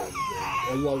that.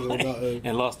 It wasn't nothing.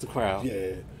 And lost the crowd.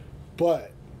 Yeah,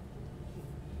 but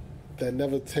that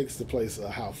never takes the place of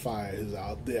how fire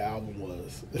their album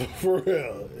was. For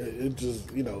real, it just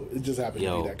happened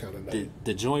to be that kind of night.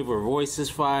 The joint where Royce is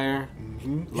fire.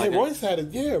 Mm-hmm. Like Royce had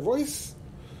it. Yeah, Royce.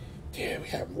 Yeah, we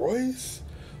had Royce.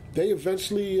 They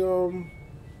eventually.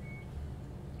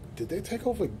 Did they take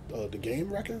over the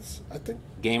Game Records? I think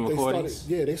Game Recordings.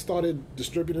 They started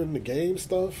distributing the Game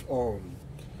stuff.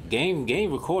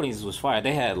 Game Recordings was fire.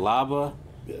 They had Laba.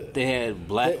 Yeah. They had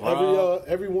Black Rob.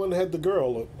 Everyone had the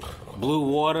girl. Blue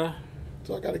Water.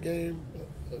 So I got a Game.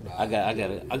 I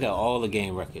got all the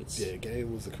Game records. Yeah,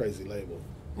 Game was a crazy label.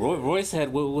 Royce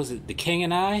had, what was it? The King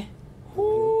and I.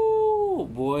 Woo,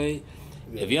 boy!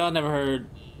 Yeah. If y'all never heard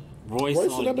Royce and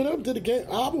Eminem did a Game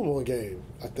album on Game,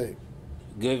 I think.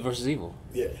 Good versus Evil.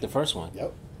 Yeah. The first one.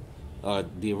 Yep.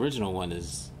 The original one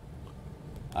is,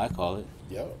 I call it.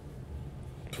 Yep.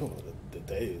 The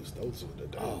days. Those were the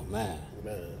days. Oh, man.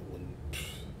 Man, when...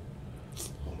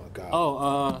 Oh, my God.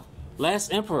 Oh,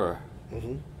 Last Emperor.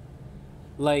 Mm-hmm.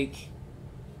 Like,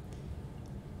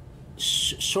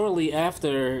 shortly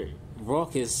after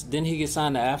Rawkus, didn't he get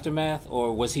signed to Aftermath,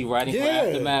 or was he writing for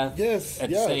Aftermath? Yes, at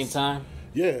the same time.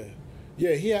 Yeah,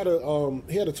 he had a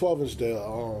 12-inch there.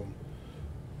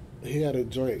 He had a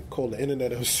joint called the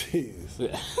Internet MCs.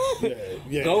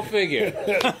 Yeah. Go figure.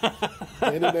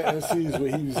 The Internet MCs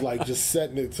where he was like just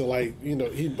setting it to like, you know,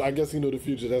 I guess he knew the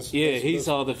future. He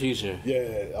saw the future.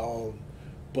 Yeah,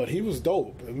 but he was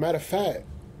dope. As a matter of fact,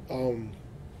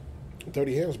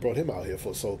 Dirty Hands brought him out here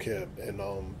for Soul Camp, and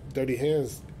Dirty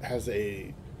Hands has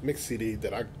a mix CD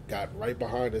that I got right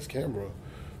behind his camera,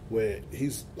 where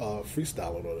he's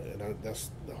freestyling on it, and that's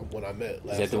when I met.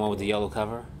 Is that the one with the yellow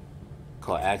cover,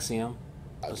 called Axiom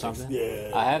or something?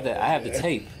 Yeah, I have that. I have the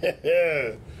tape.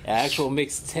 Yeah, actual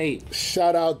mixed tape.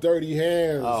 Shout out Dirty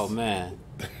Hands. Oh man,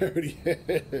 Dirty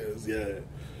Hands. Yeah,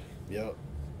 yep.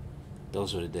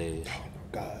 Those were the days. Oh my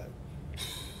God.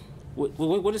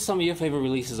 What are some of your favorite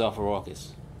releases off of Rawkus?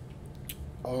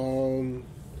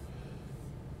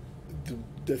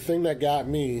 The thing that got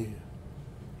me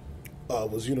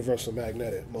was Universal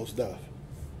Magnetic, Most Def.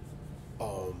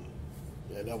 And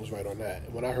that was right on that.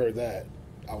 And when I heard that,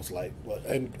 I was like, "What?"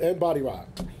 And Body Rock.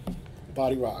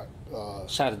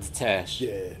 Shout out to Tash.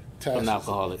 Yeah, Tash from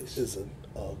Alcoholics is an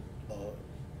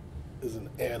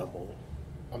animal.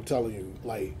 I'm telling you,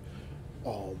 like,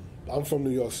 I'm from New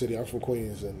York City. I'm from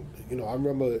Queens, and you know, I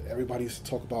remember everybody used to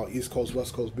talk about East Coast,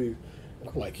 West Coast beef, and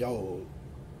I'm like, yo,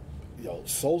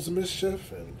 Souls of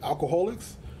Mischief and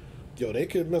Alcoholics, they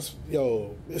could mess.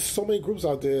 There's so many groups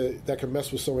out there that can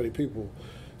mess with so many people.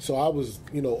 So I was,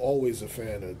 always a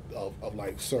fan of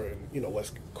like certain,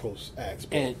 West Coast acts.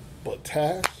 But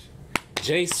Tash,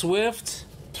 Jay Swift,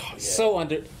 so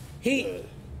under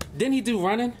didn't he do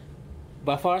Running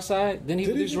by Farside? Didn't he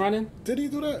produce Running? Did he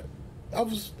do that? I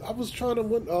was trying to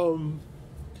win.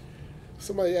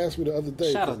 Somebody asked me the other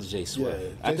day. Shout out to Jay Swift. Yeah,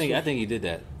 I think he did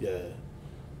that.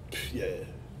 Yeah,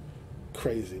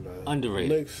 crazy man.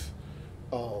 Underrated. Licks,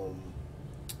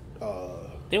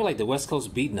 they were like the West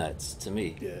Coast beat nuts to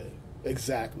me. Yeah,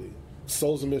 exactly.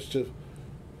 Souls of Mischief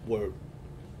were,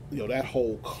 that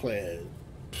whole clan.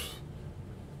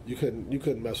 You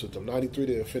couldn't mess with them. 93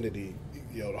 to Infinity.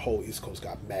 The whole East Coast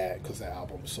got mad because that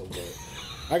album was so good.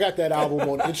 I got that album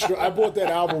on I bought that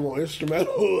album on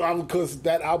instrumental because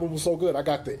that album was so good. I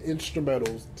got the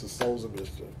instrumentals to Souls of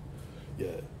Mischief.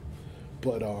 Yeah.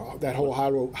 But that whole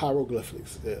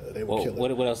hieroglyphics, they were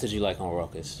killing. What else did you like on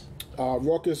Rawkus?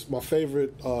 Rawkus, my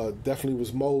favorite definitely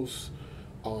was Most.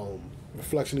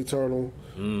 Reflection Eternal.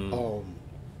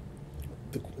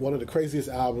 One of the craziest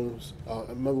albums. I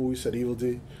remember we said Evil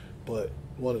D, but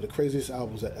one of the craziest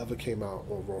albums that ever came out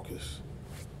on Rawkus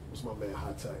was my man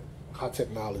High Tech. High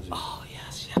Technology. Oh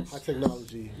yes. High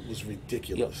Technology was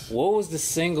ridiculous. What was the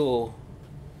single?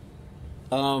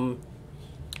 No,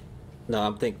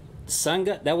 I'm thinking Sun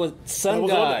God. That was Sun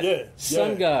God.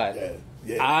 Sun God.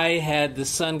 Yeah. I had the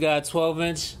Sun God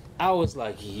 12-inch. I was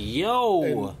like, yo.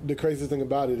 And the crazy thing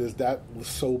about it is that was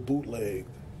so bootlegged.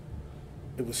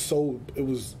 There was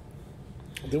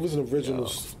an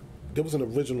original. There was an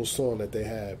original song that they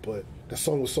had, but that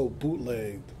song was so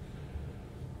bootlegged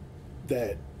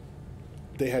that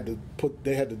they had to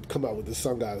come out with the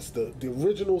Sun Gods. The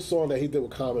original song that he did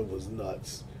with Common was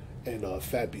nuts, and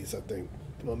Fat Beats, I think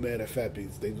my man at Fat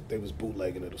Beats, they was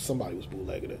bootlegging it, or somebody was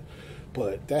bootlegging it,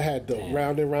 but that had the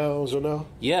Round and Rounds,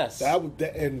 Yes,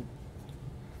 and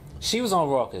she was on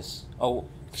Rawkus. Oh,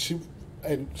 she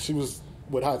was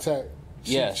with High Tech.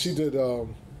 Yes, she did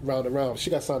Round and Round. She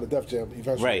got signed to Def Jam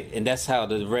eventually, right? And that's how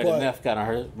the Red and Meth got on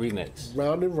her remix.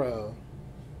 Round and Round.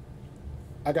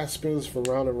 I got spins for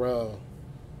Round and Round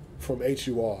from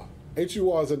HUR.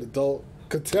 HUR is an adult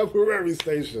contemporary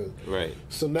station. Right.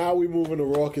 So now we moving to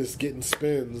Rawkus getting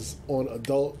spins on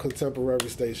adult contemporary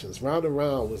stations. Round and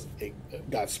Round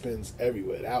got spins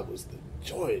everywhere. That was the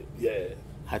joint. Yeah.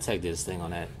 High Tech did his thing on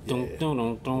that. Yeah.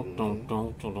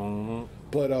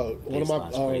 But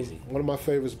one of my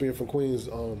favorites being from Queens,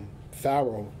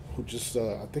 Pharaoh, who just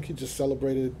I think he just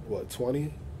celebrated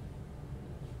 20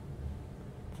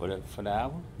 for the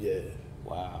album. Yeah.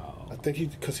 Wow. I think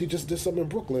because he just did something in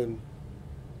Brooklyn.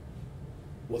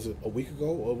 Was it a week ago?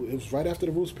 Or it was right after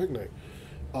the Roots picnic.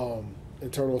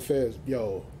 Internal Affairs,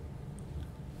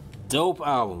 dope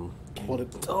album.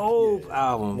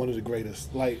 Album. One of the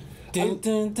greatest. Like,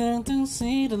 dun,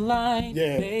 see the light,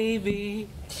 baby.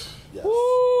 Yes.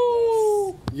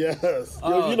 Woo! Yes.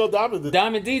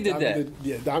 Diamond D did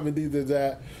that. Diamond D did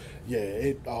that.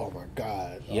 Yeah. Oh my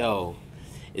God.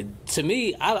 To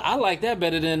me, I like that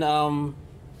better than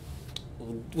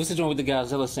what's the joint with the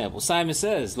Godzilla sample? Simon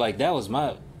Says, like that was my.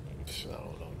 I don't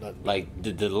know nothing. Like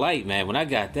the delight, man. When I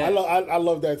got that, I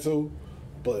love that too,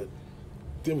 but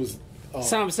there was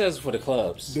Simon Says for the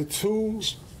clubs. The two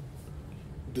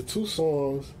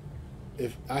songs.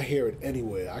 If I hear it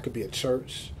anywhere, I could be at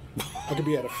church, I could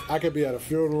be at a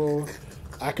funeral,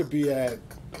 I could be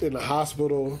in a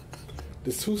hospital.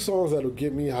 There's two songs that'll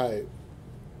get me hyped,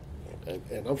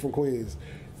 and I'm from Queens.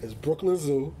 It's Brooklyn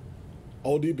Zoo,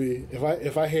 ODB.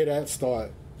 If I hear that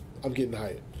start, I'm getting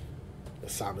hyped. And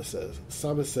Simon Says.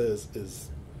 Simon Says is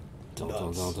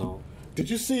Don't. Did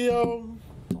you see Don't.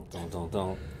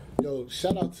 Yo,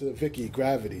 shout out to Vicky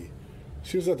Gravity.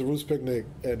 She was at the Roots Picnic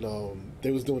and they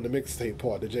was doing the mixtape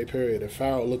part, the J period, and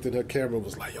Farrell looked at her camera and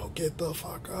was like, "Yo, get the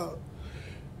fuck up."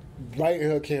 Right in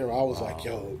her camera, I was like,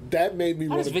 "Yo, that made me."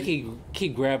 How does Vicky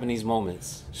keep grabbing these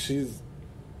moments? She's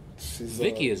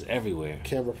Vicky is everywhere.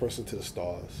 Camera person to the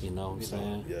stars. You know what I'm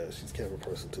saying? Yeah, she's camera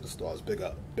person to the stars. Big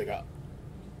up.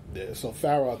 Yeah, so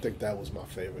Farrell, I think that was my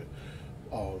favorite.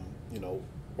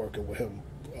 Working with him,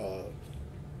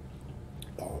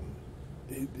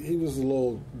 he was a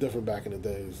little different back in the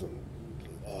days and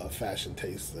fashion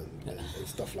taste and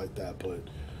stuff like that. But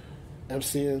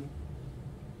MCing,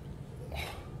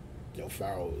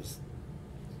 Farrell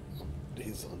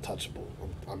he's untouchable.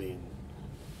 I mean,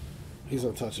 he's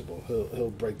untouchable.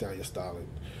 He'll break down your styling.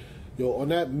 On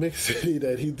that mix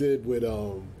that he did with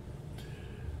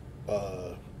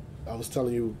I was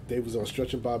telling you they was on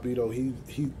Stretch and Bobbito.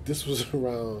 He this was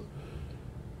around.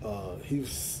 He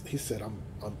said I'm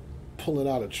pulling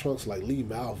out of trunks like Lee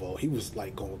Malvo. He was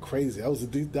like going crazy. That was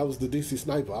the DC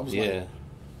Sniper. I was like,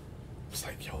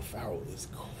 yo, Farrell is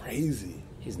crazy.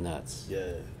 He's nuts.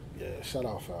 Yeah. Shout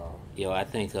out Farrell. Yo, I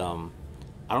think I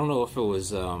don't know if it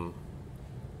was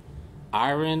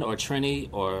Iron or Trini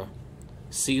or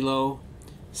CeeLo.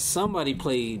 Somebody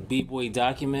played B-Boy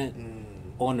Document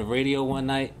on the radio one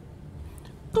night.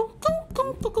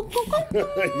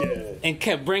 Yeah. And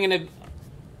kept bringing it.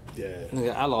 Yeah.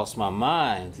 Nigga, I lost my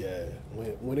mind. Yeah.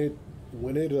 When it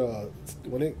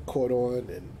caught on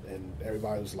and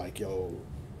everybody was like, yo,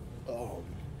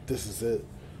 this is it.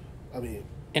 I mean,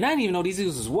 and I didn't even know these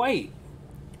dudes was white.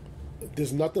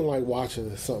 There's nothing like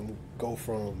watching something go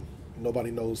from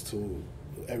nobody knows to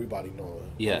everybody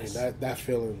knowing. Yes. I mean, that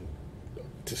feeling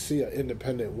to see an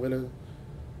independent winner,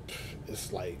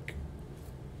 it's like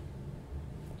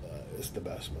it's the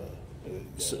best, man. Yeah.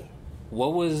 So,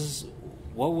 what was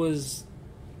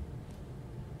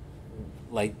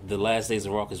like the last days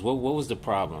of Rawkus? What was the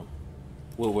problem?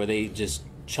 Were they just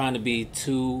trying to be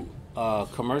too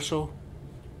commercial?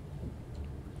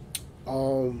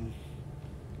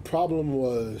 Problem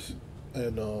was,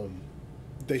 and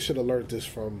they should have learned this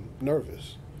from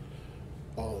Nervous.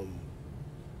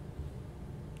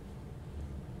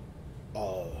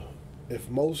 If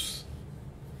most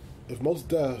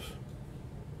Def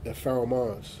and Pharoah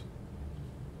Monch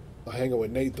are hanging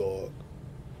with Nate Dogg,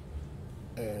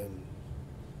 and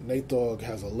Nate Dogg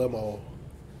has a limo,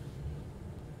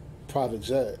 private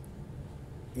jet,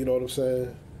 you know what I'm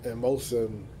saying? And most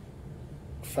and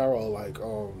Pharoah like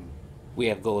we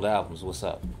have gold albums. What's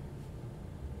up?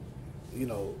 You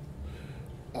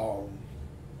know,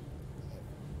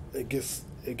 it gets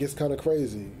kind of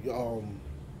crazy.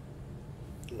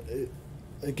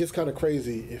 It gets kind of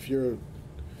crazy if you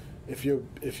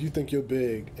think you're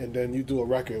big and then you do a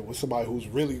record with somebody who's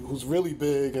really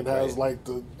big and has like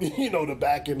the the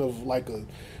backing of like a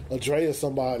Dre or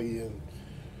somebody, and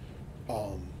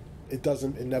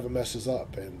it never meshes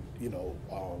up, and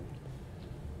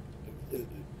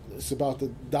it's about the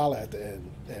dollar at the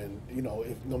end, and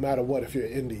if no matter what, if you're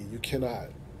indie, you cannot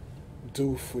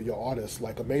do for your artist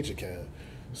like a major can.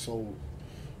 So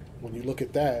when you look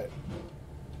at that,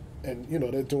 and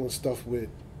they're doing stuff with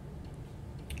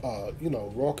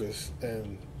Rawkus,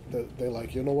 and they're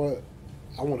like, you know what,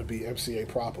 I want to be MCA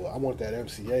proper. I want that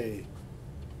MCA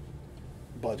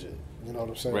budget. You know what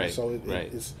I'm saying? Right. So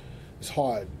it's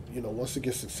hard. Once it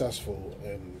gets successful,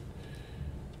 and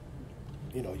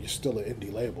you're still an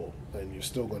indie label, and you're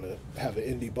still going to have an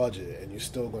indie budget, and you're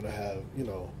still going to have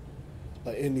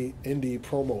an indie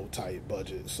promo type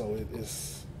budget. So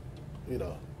it's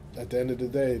at the end of the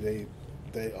day, they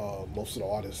most of the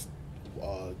artists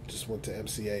just went to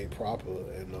MCA proper,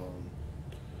 and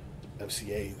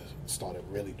MCA started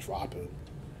really dropping.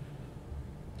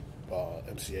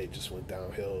 MCA just went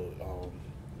downhill.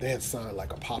 They had signed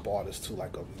like a pop artist to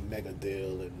like a mega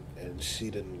deal, and she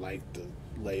didn't like the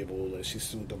label, and she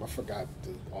sued them. I forgot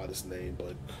the artist's name,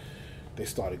 but they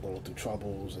started going through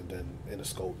troubles, and then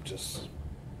Interscope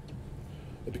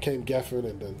it became Geffen,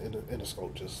 and then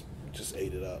Interscope just just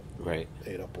ate it up. Right.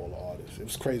 Ate up all the artists. It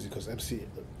was crazy because MCA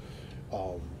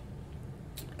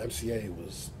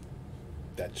was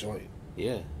that joint.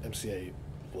 Yeah. MCA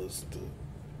was the...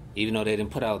 Even though they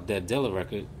didn't put out that Dilla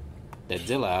record, that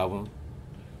Dilla album.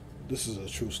 This is a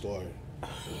true story.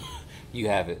 You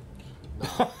have it.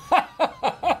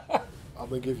 I'm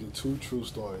going to give you 2 true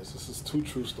stories. This is 2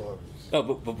 true stories. Oh,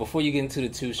 but before you get into the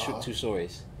two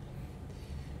stories,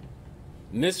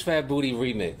 Miss Fat Booty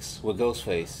remix with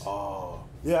Ghostface. Oh,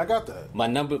 yeah, I got that. My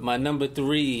number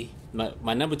 2 and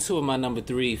my number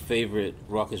 3 favorite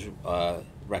Rawkus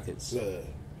records.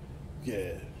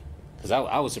 Yeah. Because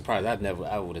I was surprised. I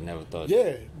would have never thought.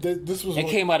 Yeah, this was. It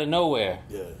came out of nowhere.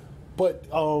 Yeah, but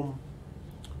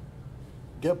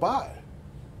Get By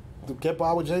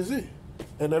with Jay-Z,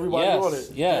 and everybody on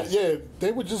it. Yes. Yeah,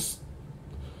 they were just.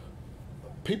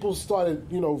 People started,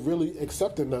 really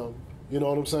accepting them. You know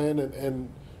what I'm saying, and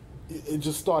it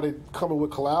just started coming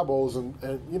with collabos, and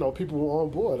people were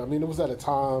on board. I mean, it was at a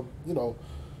time, it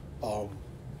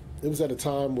was at a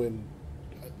time when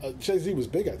Jay-Z was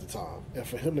big at the time, and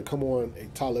for him to come on a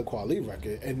Talib Kweli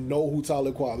record and know who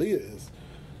Talib Kweli is,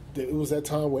 it was that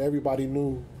time where everybody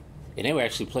knew. And they were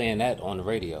actually playing that on the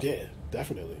radio. Yeah,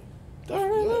 definitely. Yeah.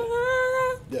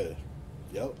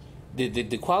 Yep.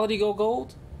 Did the quality go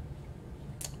gold?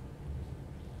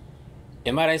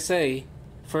 And might I say,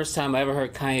 first time I ever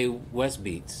heard Kanye West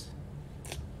beats.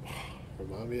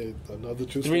 Remind me of another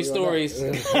true 3 stories.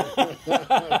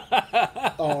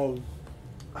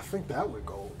 I think that would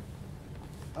go.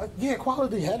 Yeah,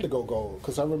 quality had to go gold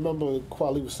because I remember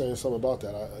Quality was saying something about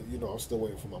that. I'm still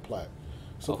waiting for my plaque.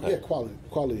 So okay. Yeah,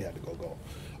 quality had to go gold.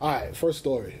 All right, first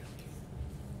story.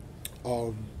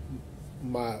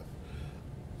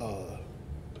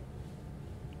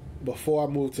 Before I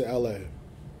moved to LA,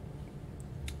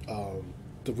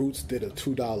 the Roots did a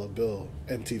 $2 bill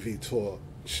MTV tour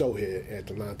show here at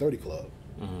the 930 Club.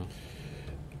 Mm-hmm.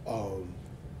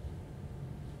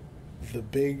 The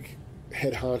big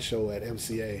head honcho at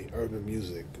MCA Urban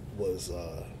Music was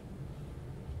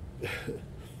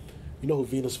you know who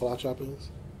Venus Flytrap is?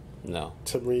 No.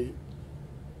 Tim Reed.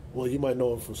 Well, you might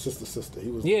know him from Sister. He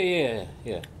was yeah.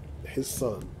 His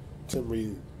son, Tim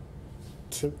Reed.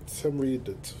 Tim Reed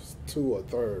the 2 or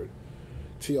 3rd,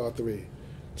 TR3.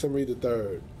 Tim Reed the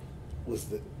 3rd was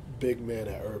the big man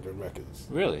at Urban Records.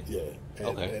 Really? Yeah. And,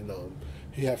 okay. And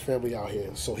he had family out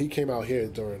here, so he came out here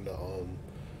during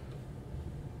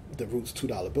the Roots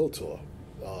 $2 bill tour.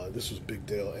 This was big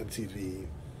deal. MTV.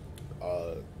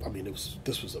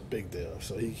 This was a big deal.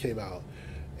 So he came out,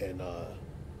 and I'm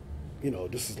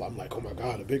like, oh my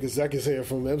God, the big exec is here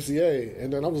from MCA,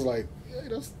 and then I was like, hey,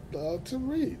 that's Tim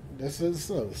Reed. That's his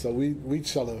son. So we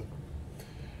chilling.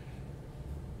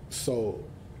 So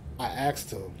I asked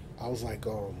him. I was like,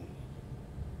 I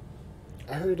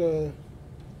heard y'all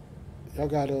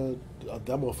got a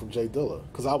demo from Jay Dilla,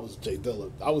 because I was Jay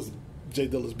Dilla. I was Jay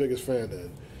Dilla's biggest fan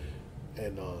then,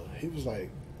 and he was like,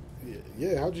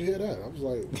 yeah, how'd you hear that? I was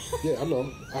like, yeah, I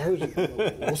know. I heard you.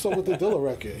 What's up with the Dilla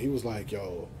record? He was like,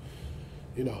 yo,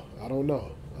 I don't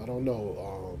know.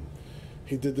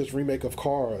 He did this remake of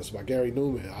Cars by Gary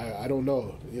Newman. I don't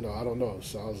know. I don't know.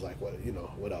 So I was like,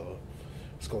 whatever.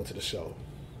 Let's go into the show.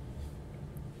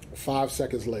 5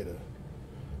 seconds later,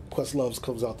 Questlove's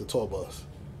comes out the tour bus.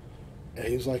 And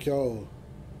he was like, yo,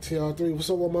 TR3, what's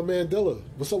up with my man Dilla?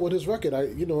 What's up with his record?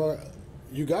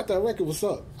 You got that record? What's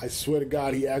up? I swear to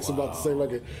God, he asked about the same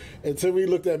record. And Timmy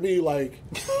looked at me like,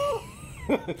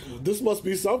 this must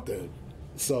be something.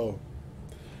 So,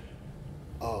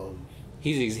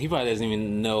 he probably doesn't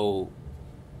even know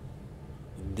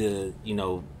the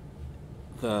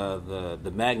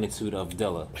magnitude of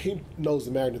Dilla. He knows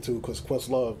the magnitude because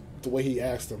Questlove, the way he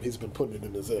asked him, he's been putting it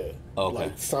in his head.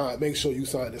 Okay. Like, make sure you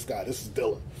sign this guy. This is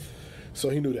Dilla. So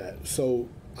he knew that. So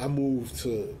I moved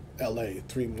to LA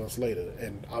 3 months later,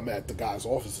 and I'm at the guy's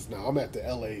offices now. I'm at the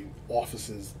LA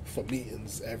offices for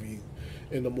meetings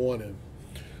in the morning.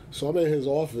 So I'm in his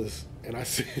office, and I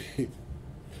see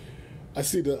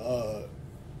the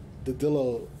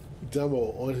Dilla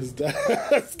demo on his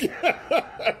desk.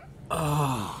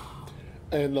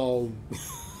 And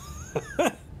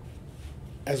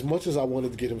as much as I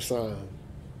wanted to get him signed,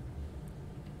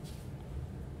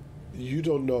 you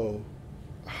don't know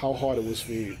how hard it was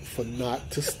for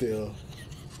not to steal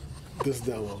this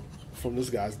demo from this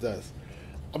guy's desk.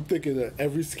 I'm thinking of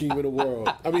every scheme in the world.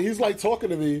 I mean, he's like talking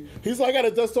to me. He's like at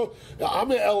a desktop.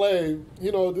 I'm in LA.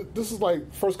 This is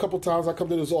like first couple times I come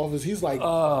to this office. He's like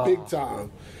big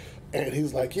time. And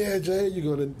he's like, yeah, Jay,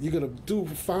 you're gonna do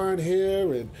fine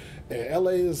here, and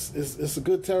LA is a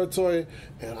good territory.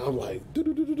 And I'm like,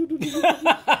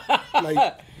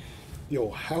 like yo,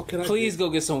 how can I? Please go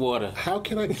get some water. How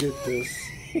can I get this?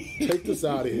 Take this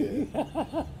out of here.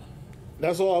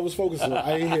 That's all I was focusing on.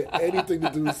 I ain't hear anything to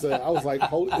do with that. I was like,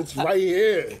 it's right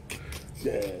here.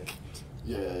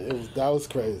 Yeah. That was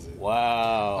crazy.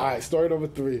 Wow. All right, story number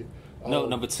 3. No,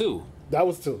 number 2. That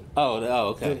was 2.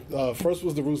 Oh, okay. First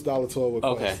was the Roos Dollar tour with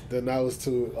Quest. Okay. Then that was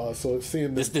 2. So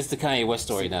seeing this the Kanye West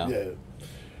story now. Yeah.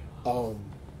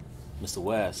 Mr.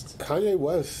 West. Kanye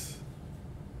West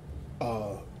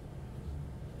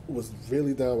was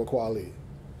really down with Kweli.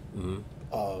 Mm-hmm.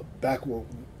 Back when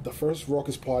the first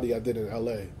Rawkus party I did in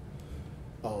LA,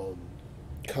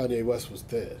 Kanye West was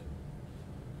there,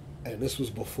 and this was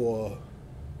before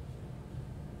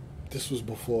the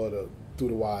Through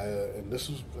the Wire, and this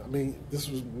was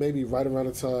maybe right around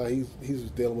the time he was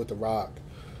dealing with The Rock,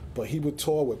 but he would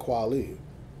tour with Kweli,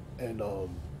 and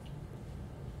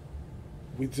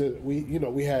we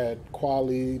had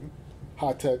Kweli,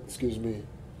 High Tech,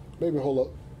 maybe a whole lot,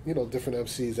 different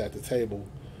MCs at the table,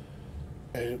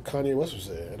 and Kanye West was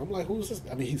there, and I'm like, who's this?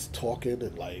 I mean, he's talking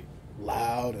and like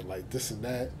loud and like this and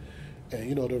that,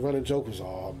 and the running joke was,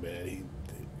 oh man,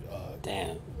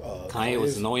 damn, Kanye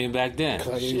was annoying back then.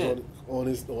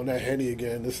 Kanye's on that Henny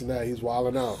again, this and that. He's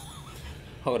wilding out.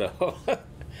 Hold up.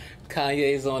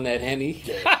 Kanye's on that Henny.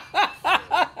 Yeah.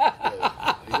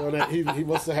 He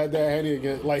must have had that Henny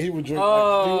again. Like he would drink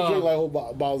like whole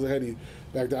bottles of Henny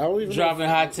back then. I don't even dropping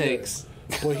hot takes.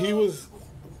 Yeah. But he was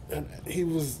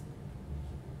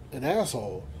an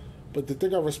asshole. But the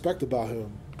thing I respect about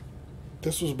him,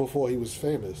 this was before he was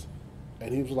famous,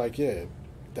 and he was like, yeah,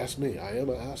 that's me. I am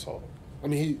an asshole. I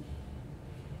mean,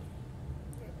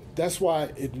 that's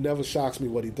why it never shocks me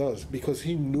what he does, because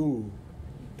he knew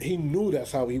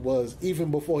that's how he was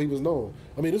even before he was known.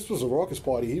 I mean, this was a Rawkus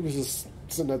party. He was just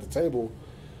sitting at the table,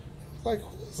 like,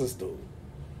 who is this dude?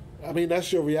 I mean,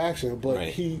 that's your reaction, but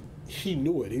right. He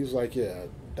knew it. He was like, yeah,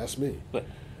 that's me. But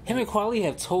him and Kweli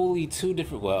have totally two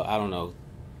different. Well, I don't know.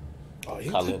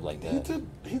 Like that.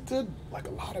 He did like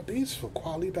a lot of beats for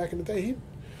Kweli back in the day.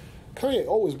 Kanye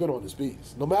always been on his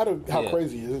beats, no matter how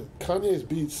crazy he is. Kanye's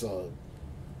beats,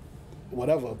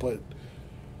 whatever. But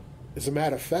as a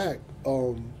matter of fact,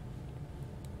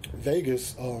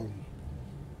 Vegas, one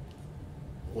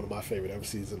of my favorite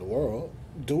MCs in the world,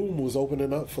 Doom was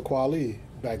opening up for Kweli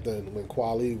back then when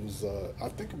Kweli was, I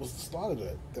think it was the start of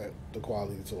the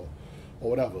Kweli tour or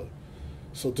whatever.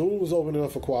 So Doom was opening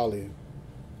up for Kweli.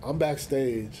 I'm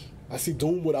backstage. I see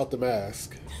Doom without the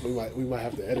mask. We might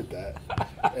have to edit that.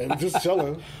 And just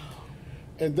chilling.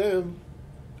 And then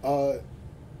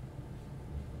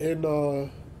in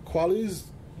Kweli's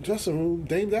dressing room,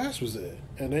 Dame Dash was there.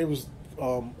 And they was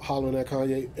hollering at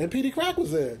Kanye. And Petey Crack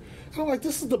was there. And I'm like,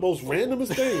 this is the most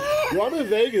randomest thing. Yo, I'm in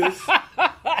Vegas.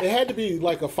 It had to be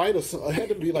like a fight.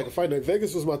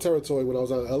 Vegas was my territory when I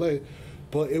was out in LA.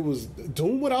 But it was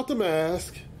Doom without the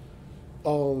mask.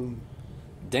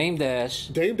 Dame Dash,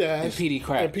 and Petey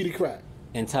Crack,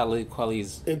 in Talib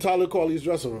Kweli's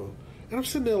dressing room, and I'm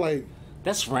sitting there like,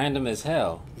 that's random as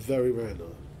hell. Very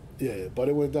random, yeah. But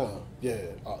it went down, yeah.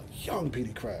 Young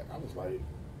Petey Crack, I was like,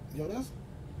 yo, that's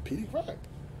Petey Crack,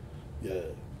 yeah.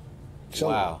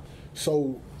 Wow.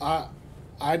 So I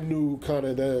knew kind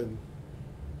of then,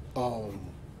 one,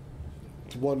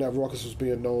 that Rawkus was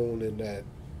being known, and that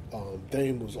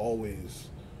Dame was always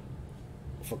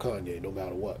for Kanye no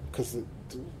matter what, because them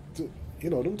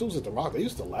dudes at The Rock, they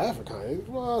used to laugh at Kanye.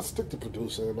 Well, stick to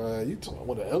producing, man. You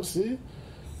want to MC?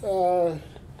 The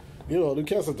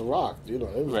cats at The Rock, it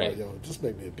was right. Like, yo, just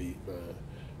make me a beat, man.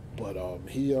 But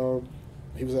he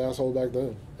was an asshole back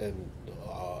then, and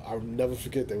I'll never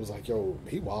forget. They was like, yo,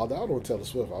 he wilded out on Taylor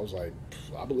Swift. I was like,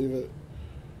 I believe it.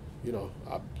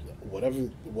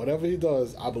 Whatever he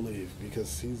does, I believe,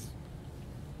 because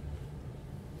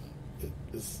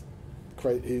it's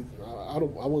crazy. I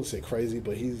wouldn't say crazy,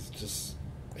 but he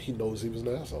knows he was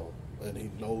an asshole, and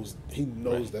he knows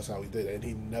right. That's how he did it, and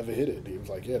he never hit it. He was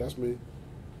like, yeah, that's me.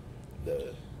 Yeah.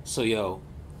 So, yo,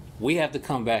 we have to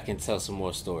come back and tell some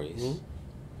more stories. Mm-hmm.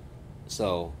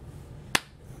 So,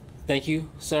 thank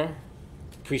you, sir.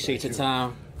 Appreciate your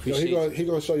time. He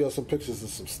gonna show you some pictures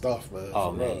of some stuff, man.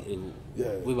 Oh man,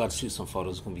 we about to shoot some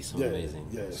photos. It's gonna be some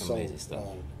amazing stuff.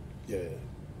 Yeah,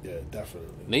 definitely.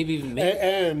 Maybe.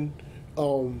 And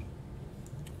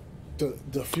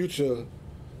the future,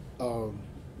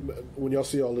 when y'all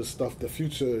see all this stuff, the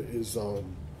future is, I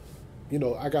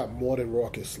got more than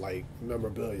Rawkus like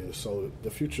memorabilia. So the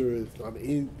future is,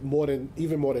 even more than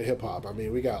hip hop. I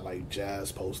mean, we got like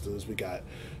jazz posters. We got,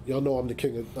 y'all know I'm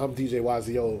DJ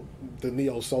YZO, the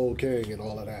Neo Soul King, and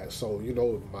all of that. So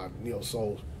my Neo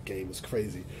Soul game is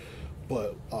crazy.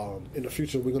 But in the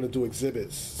future, we're going to do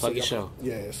exhibits. Plug your show.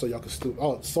 Yeah, so y'all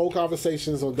can Soul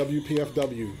Conversations on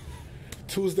WPFW.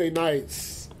 Tuesday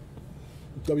nights,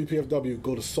 WPFW,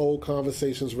 go to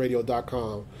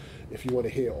soulconversationsradio.com if you want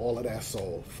to hear all of that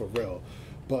soul, for real.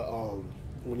 But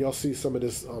when y'all see some of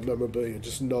this memorabilia,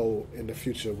 just know in the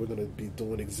future we're going to be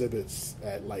doing exhibits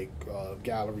at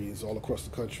galleries all across the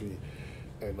country.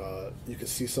 And you can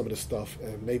see some of this stuff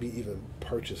and maybe even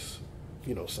purchase,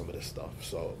 some of this stuff.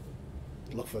 So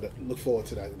look forward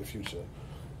to that in the future.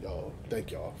 Y'all,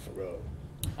 thank y'all, for real.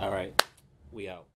 All right. We out.